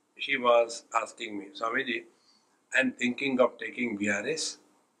 she was asking me, Swamiji, I'm thinking of taking VRS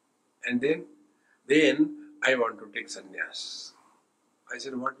and then I want to take sannyas. I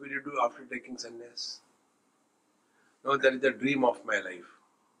said, what will you do after taking sannyas? No, that is the dream of my life.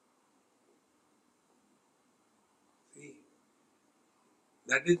 See,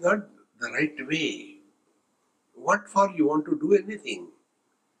 that is not the right way. What for you want to do anything?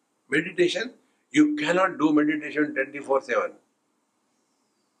 Meditation, you cannot do meditation 24/7.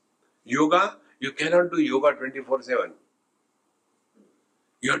 Yoga, you cannot do yoga 24/7.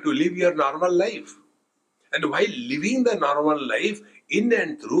 You have to live your normal life. And while living the normal life, in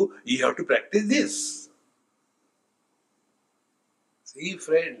and through, you have to practice this. See,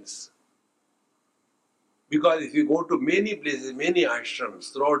 friends, because if you go to many places, many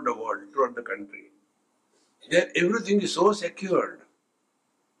ashrams throughout the world, throughout the country, there everything is so secured.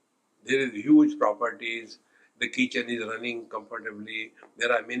 There is huge properties, the kitchen is running comfortably,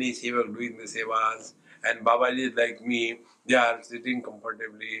 there are many sevaks doing the sevas, and Babaji like me, they are sitting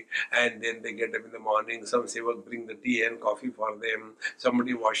comfortably, and then they get up in the morning, some sevak bring the tea and coffee for them,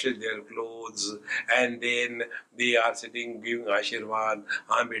 somebody washes their clothes, and then they are sitting giving Ashirwad,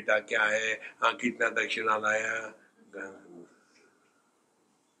 haan beta kya hai, haan kitna dakshina laya.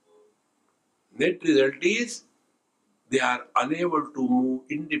 Net result is, they are unable to move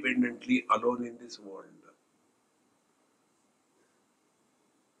independently alone in this world.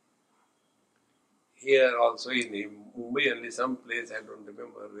 Here also in Mumbai, only some place, I don't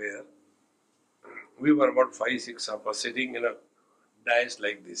remember where, we were about 5-6 of us sitting in a dais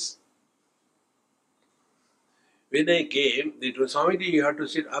like this. When I came, they told, Swamiji, you have to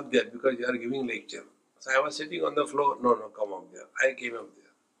sit up there because you are giving lecture. So I was sitting on the floor. No, come up there. I came up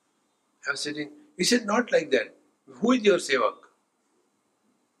there. I was sitting. He said, not like that. Who is your sevak?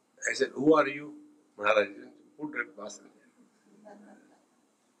 I said, who are you? Maharaj, put that basan.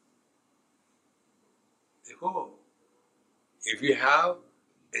 If you have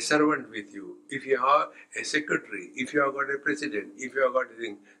a servant with you, if you have a secretary, if you have got a president, if you have got a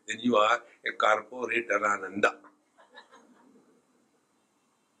thing, then you are a corporate Ananda.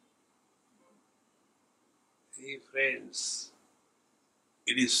 See, friends,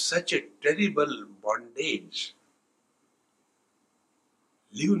 it is such a terrible bondage.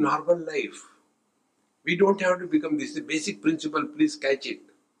 Live normal life. We don't have to become, this is the basic principle, please catch it.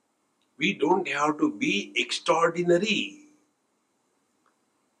 We don't have to be extraordinary.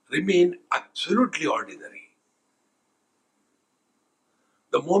 remain absolutely ordinary.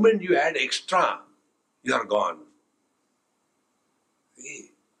 The moment you add extra, you are gone.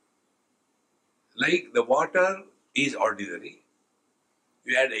 See? Like the water is ordinary.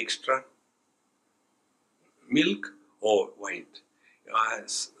 You add extra milk, oh white.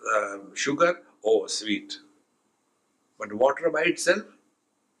 Sugar, oh sweet. But water by itself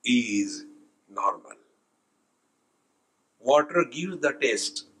is normal. Water gives the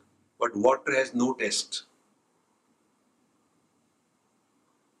taste, but water has no taste.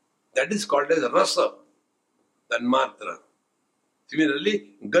 That is called as rasa, tanmatra.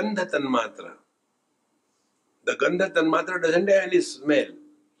 Similarly, gandha tanmatra. The gandha tanmatra doesn't have any smell,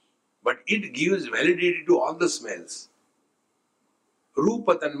 but it gives validity to all the smells.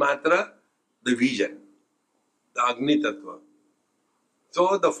 Rupa tanmatra, the vision, the Agni Tattva.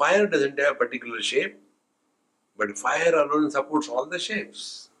 So the fire doesn't have a particular shape, but fire alone supports all the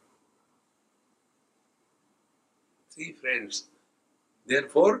shapes. See, friends.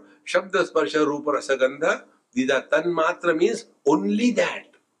 Therefore, Shabda Sparsha Rupa Rasa Gandha, these are tanmatra means only that.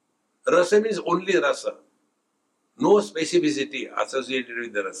 Rasa means only rasa. No specificity associated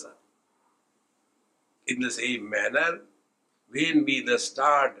with the rasa. In the same manner, when we thus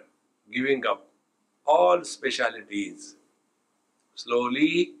start giving up all specialities,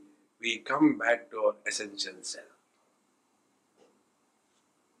 slowly we come back to our essential self.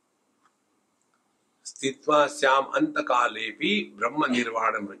 Stitva syam antakalepi brahma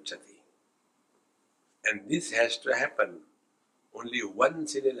nirvanam ruchyati. And this has to happen only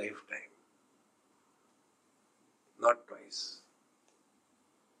once in a lifetime, not twice.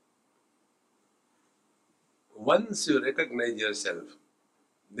 Once you recognize yourself,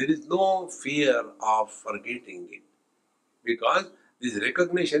 there is no fear of forgetting it. Because this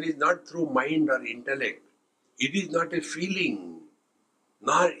recognition is not through mind or intellect. It is not a feeling,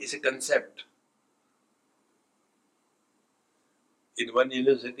 nor is a concept. In one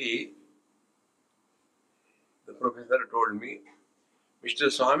university, the professor told me,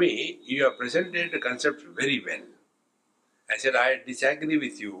 Mr. Swami, you have presented the concept very well. I said, I disagree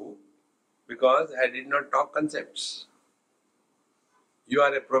with you because I did not talk concepts. You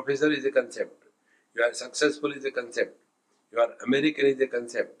are a professor is a concept. You are successful is a concept. You are American is a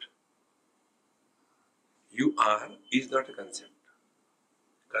concept. You are is not a concept.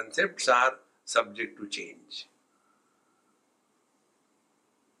 Concepts are subject to change.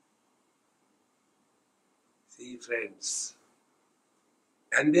 See, friends.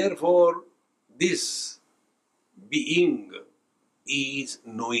 And therefore, this being is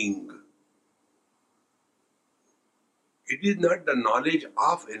knowing. It is not the knowledge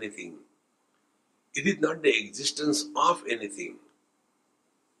of anything. It is not the existence of anything.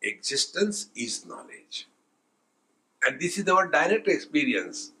 Existence is knowledge. And this is our direct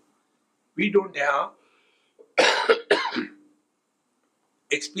experience. We don't have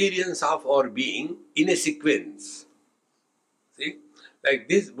experience of our being in a sequence. See? Like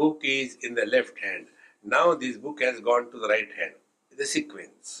this book is in the left hand. Now this book has gone to the right hand. It's a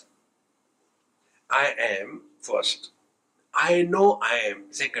sequence. I am first. I know I am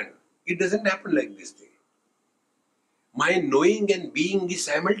second. It doesn't happen like this thing. My knowing and being is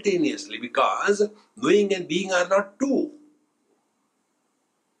simultaneously because knowing and being are not two.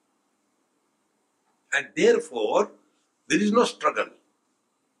 And therefore, there is no struggle.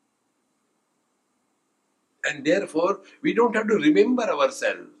 And therefore, we don't have to remember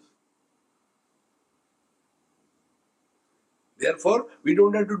ourselves. Therefore, we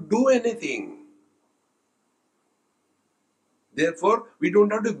don't have to do anything. Therefore, we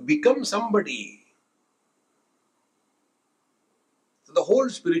don't have to become somebody. So the whole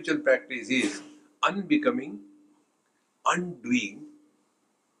spiritual practice is unbecoming, undoing.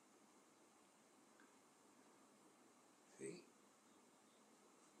 See?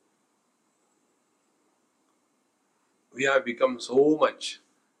 We have become so much.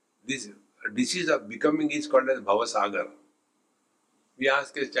 This disease of becoming is called as Bhavasagar. We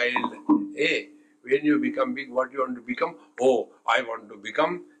ask a child, hey, when you become big, what you want to become? Oh, I want to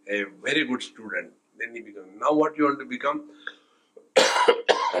become a very good student. Then he becomes. Now what you want to become?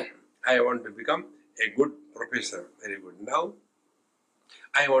 I want to become a good professor. Very good. Now,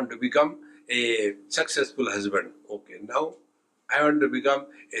 I want to become a successful husband. Okay. Now, I want to become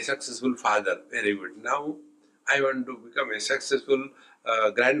a successful father. Very good. Now, I want to become a successful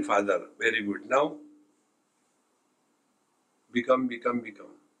grandfather. Very good. Now, become.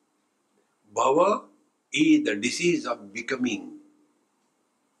 Bhava is the disease of becoming.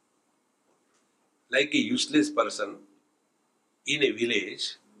 Like a useless person in a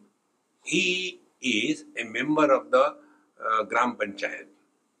village, he is a member of the Gram Panchayat.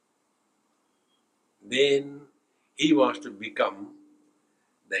 Then he wants to become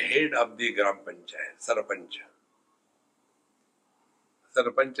the head of the Gram Panchayat, Sarpancha.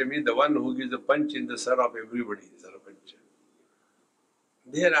 Sarpancha means the one who gives the punch in the sar of everybody, Sarpancha.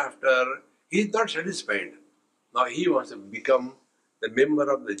 Thereafter, he is not satisfied. Now he wants to become the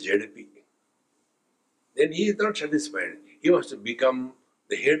member of the ZP. Then he is not satisfied. He wants to become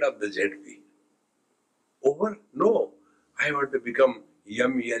the head of the ZP. Over? No. I want to become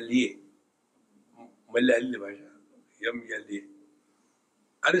MLA. Malayali Bhasha. MLA.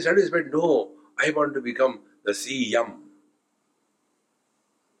 Are you satisfied? No. I want to become the CM.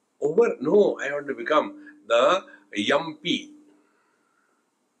 Over? No. I want to become the MP.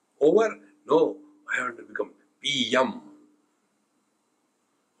 Over? No. I want to become PM.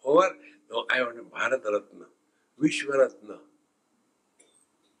 Over? No. I want to Bharat Ratna. Vishwaratna.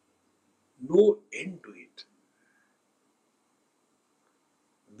 No end to it.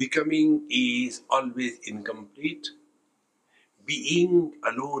 Becoming is always incomplete. Being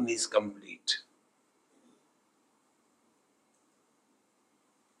alone is complete.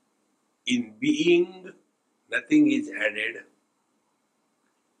 In being, nothing is added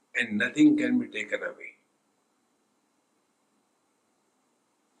and nothing can be taken away.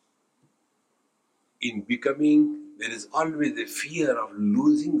 In becoming, there is always a fear of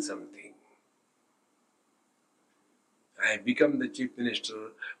losing something. I become the chief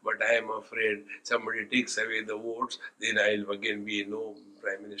minister, but I am afraid somebody takes away the votes, then I will again be no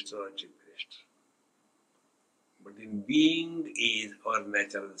prime minister or chief minister. But in being is our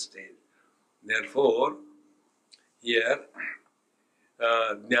natural state. Therefore, here,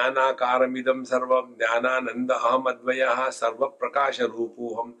 Jnanakaramidam sarvam jnanananda aham advayaha sarva prakasha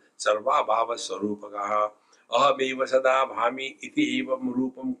rupoham sarva bhava swarupakaha ahameva sada bhami iti evam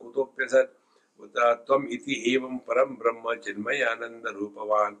rupam kutopyasat tvam iti evam param brahma chinmayananda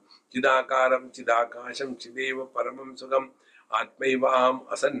rupavan chidakaram chidakasham chideva paramam sugam atmaivaham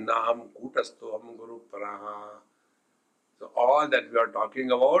asannaham kutastoham guru paraha. So all that we are talking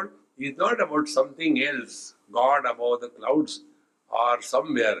about is not about something else, God above the clouds or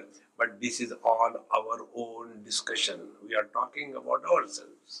somewhere, but this is all our own discussion. We are talking about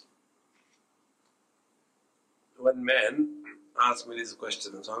ourselves. One man asked me this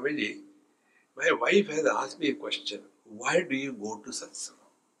question, Swamiji, my wife has asked me a question, why do you go to satsang?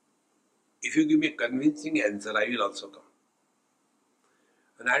 If you give me a convincing answer, I will also come.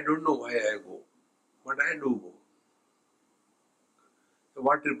 And I don't know why I go, but I do go. So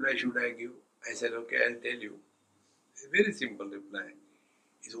what reply should I give? I said, okay, I'll tell you. A very simple reply.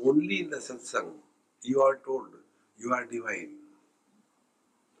 It's only in the satsang you are told you are divine.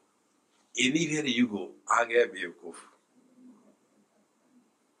 Anywhere you go, aa gaya Bevkoof.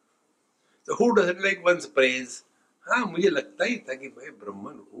 So who doesn't like one's praise? मुझे लगता ही था कि मैं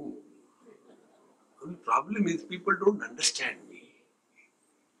ब्रह्मन हूँ. The problem is people don't understand me.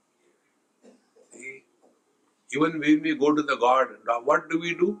 See? Even when we go to the God, what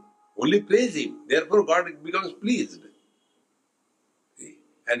do? Only praise Him. Therefore God becomes pleased. See?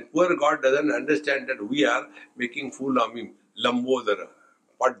 And poor God doesn't understand that we are making fool of Him. Lambodara,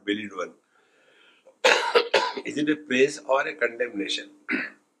 pot-bellied one. Is it a praise or a condemnation?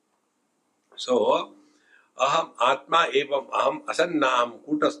 So, aham atma evam aham asannam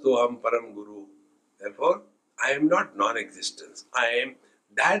kutastoham param guru. Therefore, I am not non-existence. I am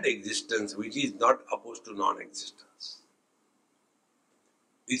that existence which is not opposed to non-existence.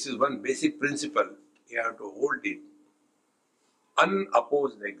 This is one basic principle. You have to hold it.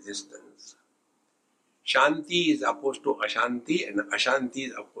 Unopposed existence. Shanti is opposed to Ashanti and Ashanti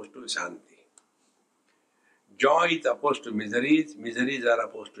is opposed to Shanti. Joy is opposed to miseries. Miseries are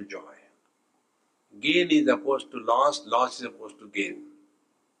opposed to joy. Gain is opposed to loss. Loss is opposed to gain.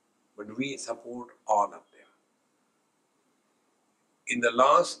 But we support all of them. In the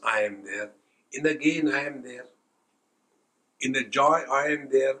loss, I am there. In the gain, I am there. In the joy, I am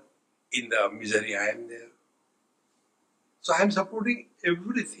there. In the misery, I am there. So I am supporting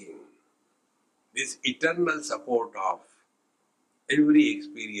everything. This eternal support of every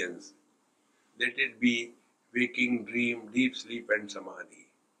experience. Let it be waking, dream, deep sleep and samadhi.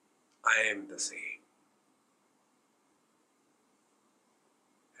 I am the same.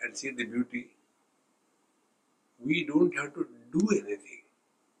 And see the beauty. We don't have to do anything.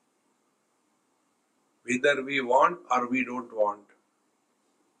 Whether we want or we don't want.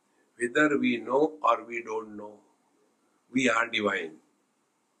 Whether we know or we don't know. We are divine.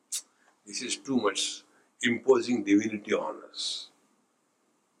 This is too much imposing divinity on us.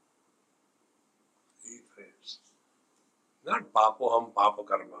 See, friends. Not papoham papa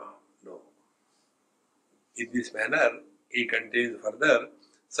karma. No. In this manner, he contains further,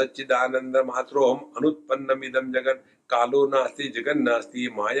 Satchidananda Matroham Anutpannam Idam Jagat Kalo Nasti Jagan Nasti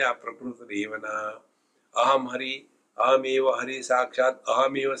Maya Prakrutadevana Aham Hari Aham Eva Hari Sakshat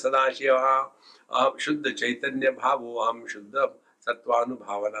Aham Eva Sadashiva Aham Shuddha Chaitanya Bhavo Aham Shuddha Sattvanu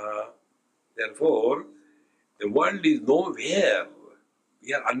Bhavana. Therefore, the world is nowhere.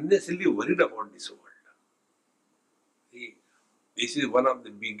 We are unnecessarily worried about this world. See, this is one of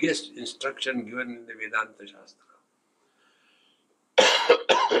the biggest instruction given in the Vedanta Shastra.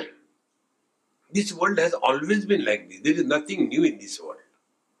 This world has always been like this. There is nothing new in this world.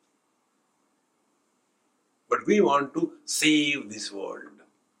 But we want to save this world.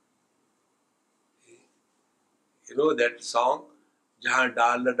 You know that song? Jahan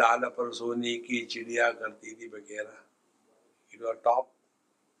dal dal par sone ki chidiya karti thi bakera. It was top.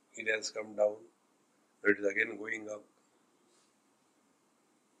 It has come down. It is again going up.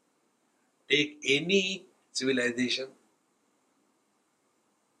 Take any civilization,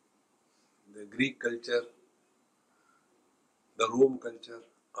 the Greek culture, the Rome culture,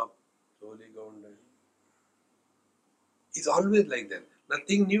 up, slowly gone down. It's always like that.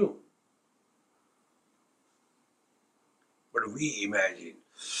 Nothing new. But we imagine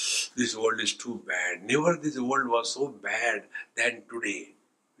this world is too bad. Never this world was so bad than today.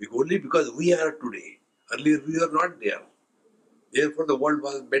 Only because we are today. Earlier we were not there. Therefore the world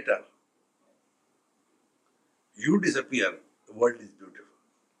was better. You disappear, the world is beautiful.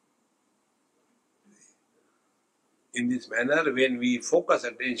 In this manner, when we focus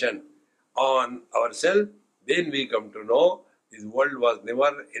attention on ourselves, then we come to know this world was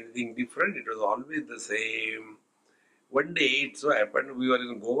never anything different. It was always the same. One day it so happened we were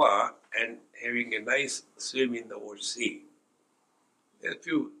in Goa and having a nice swim in the ocean sea. There were a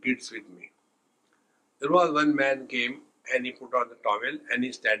few kids with me. There was one man came and he put on the towel and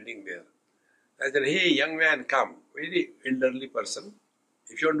he's standing there. I said, hey young man, come. Very elderly person.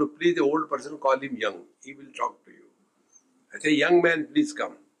 If you want to please the old person, call him young. He will talk to you. I said, young man, please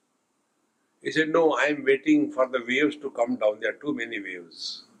come. He said, no, I am waiting for the waves to come down. There are too many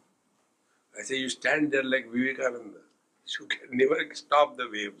waves. I said, you stand there like Vivekananda. You can never stop the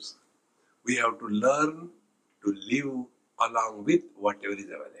waves. We have to learn to live along with whatever is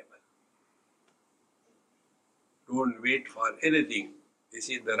available. Don't wait for anything. This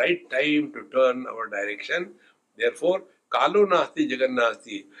is the right time to turn our direction. Therefore, Kalo Nasti Jagan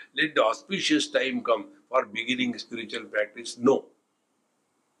Nasti. Let the auspicious time come for beginning spiritual practice. No.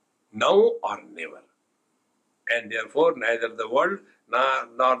 Now or never. And therefore, neither the world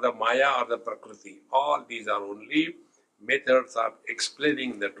nor the Maya or the Prakriti. All these are only methods of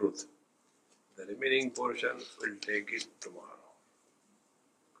explaining the truth. The remaining portion will take it tomorrow.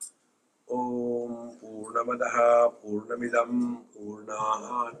 Om Purnamadaha Purnamidam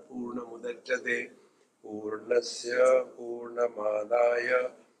Purnahat Purnamudachyate Purnasya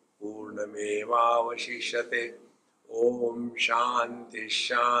Purnamadaya Purnamevavashishyate. Om Shanti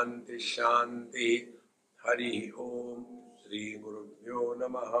Shanti Shanti. Hari Om. Sri Gurubhyo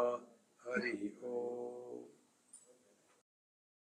Namaha. Hari Om.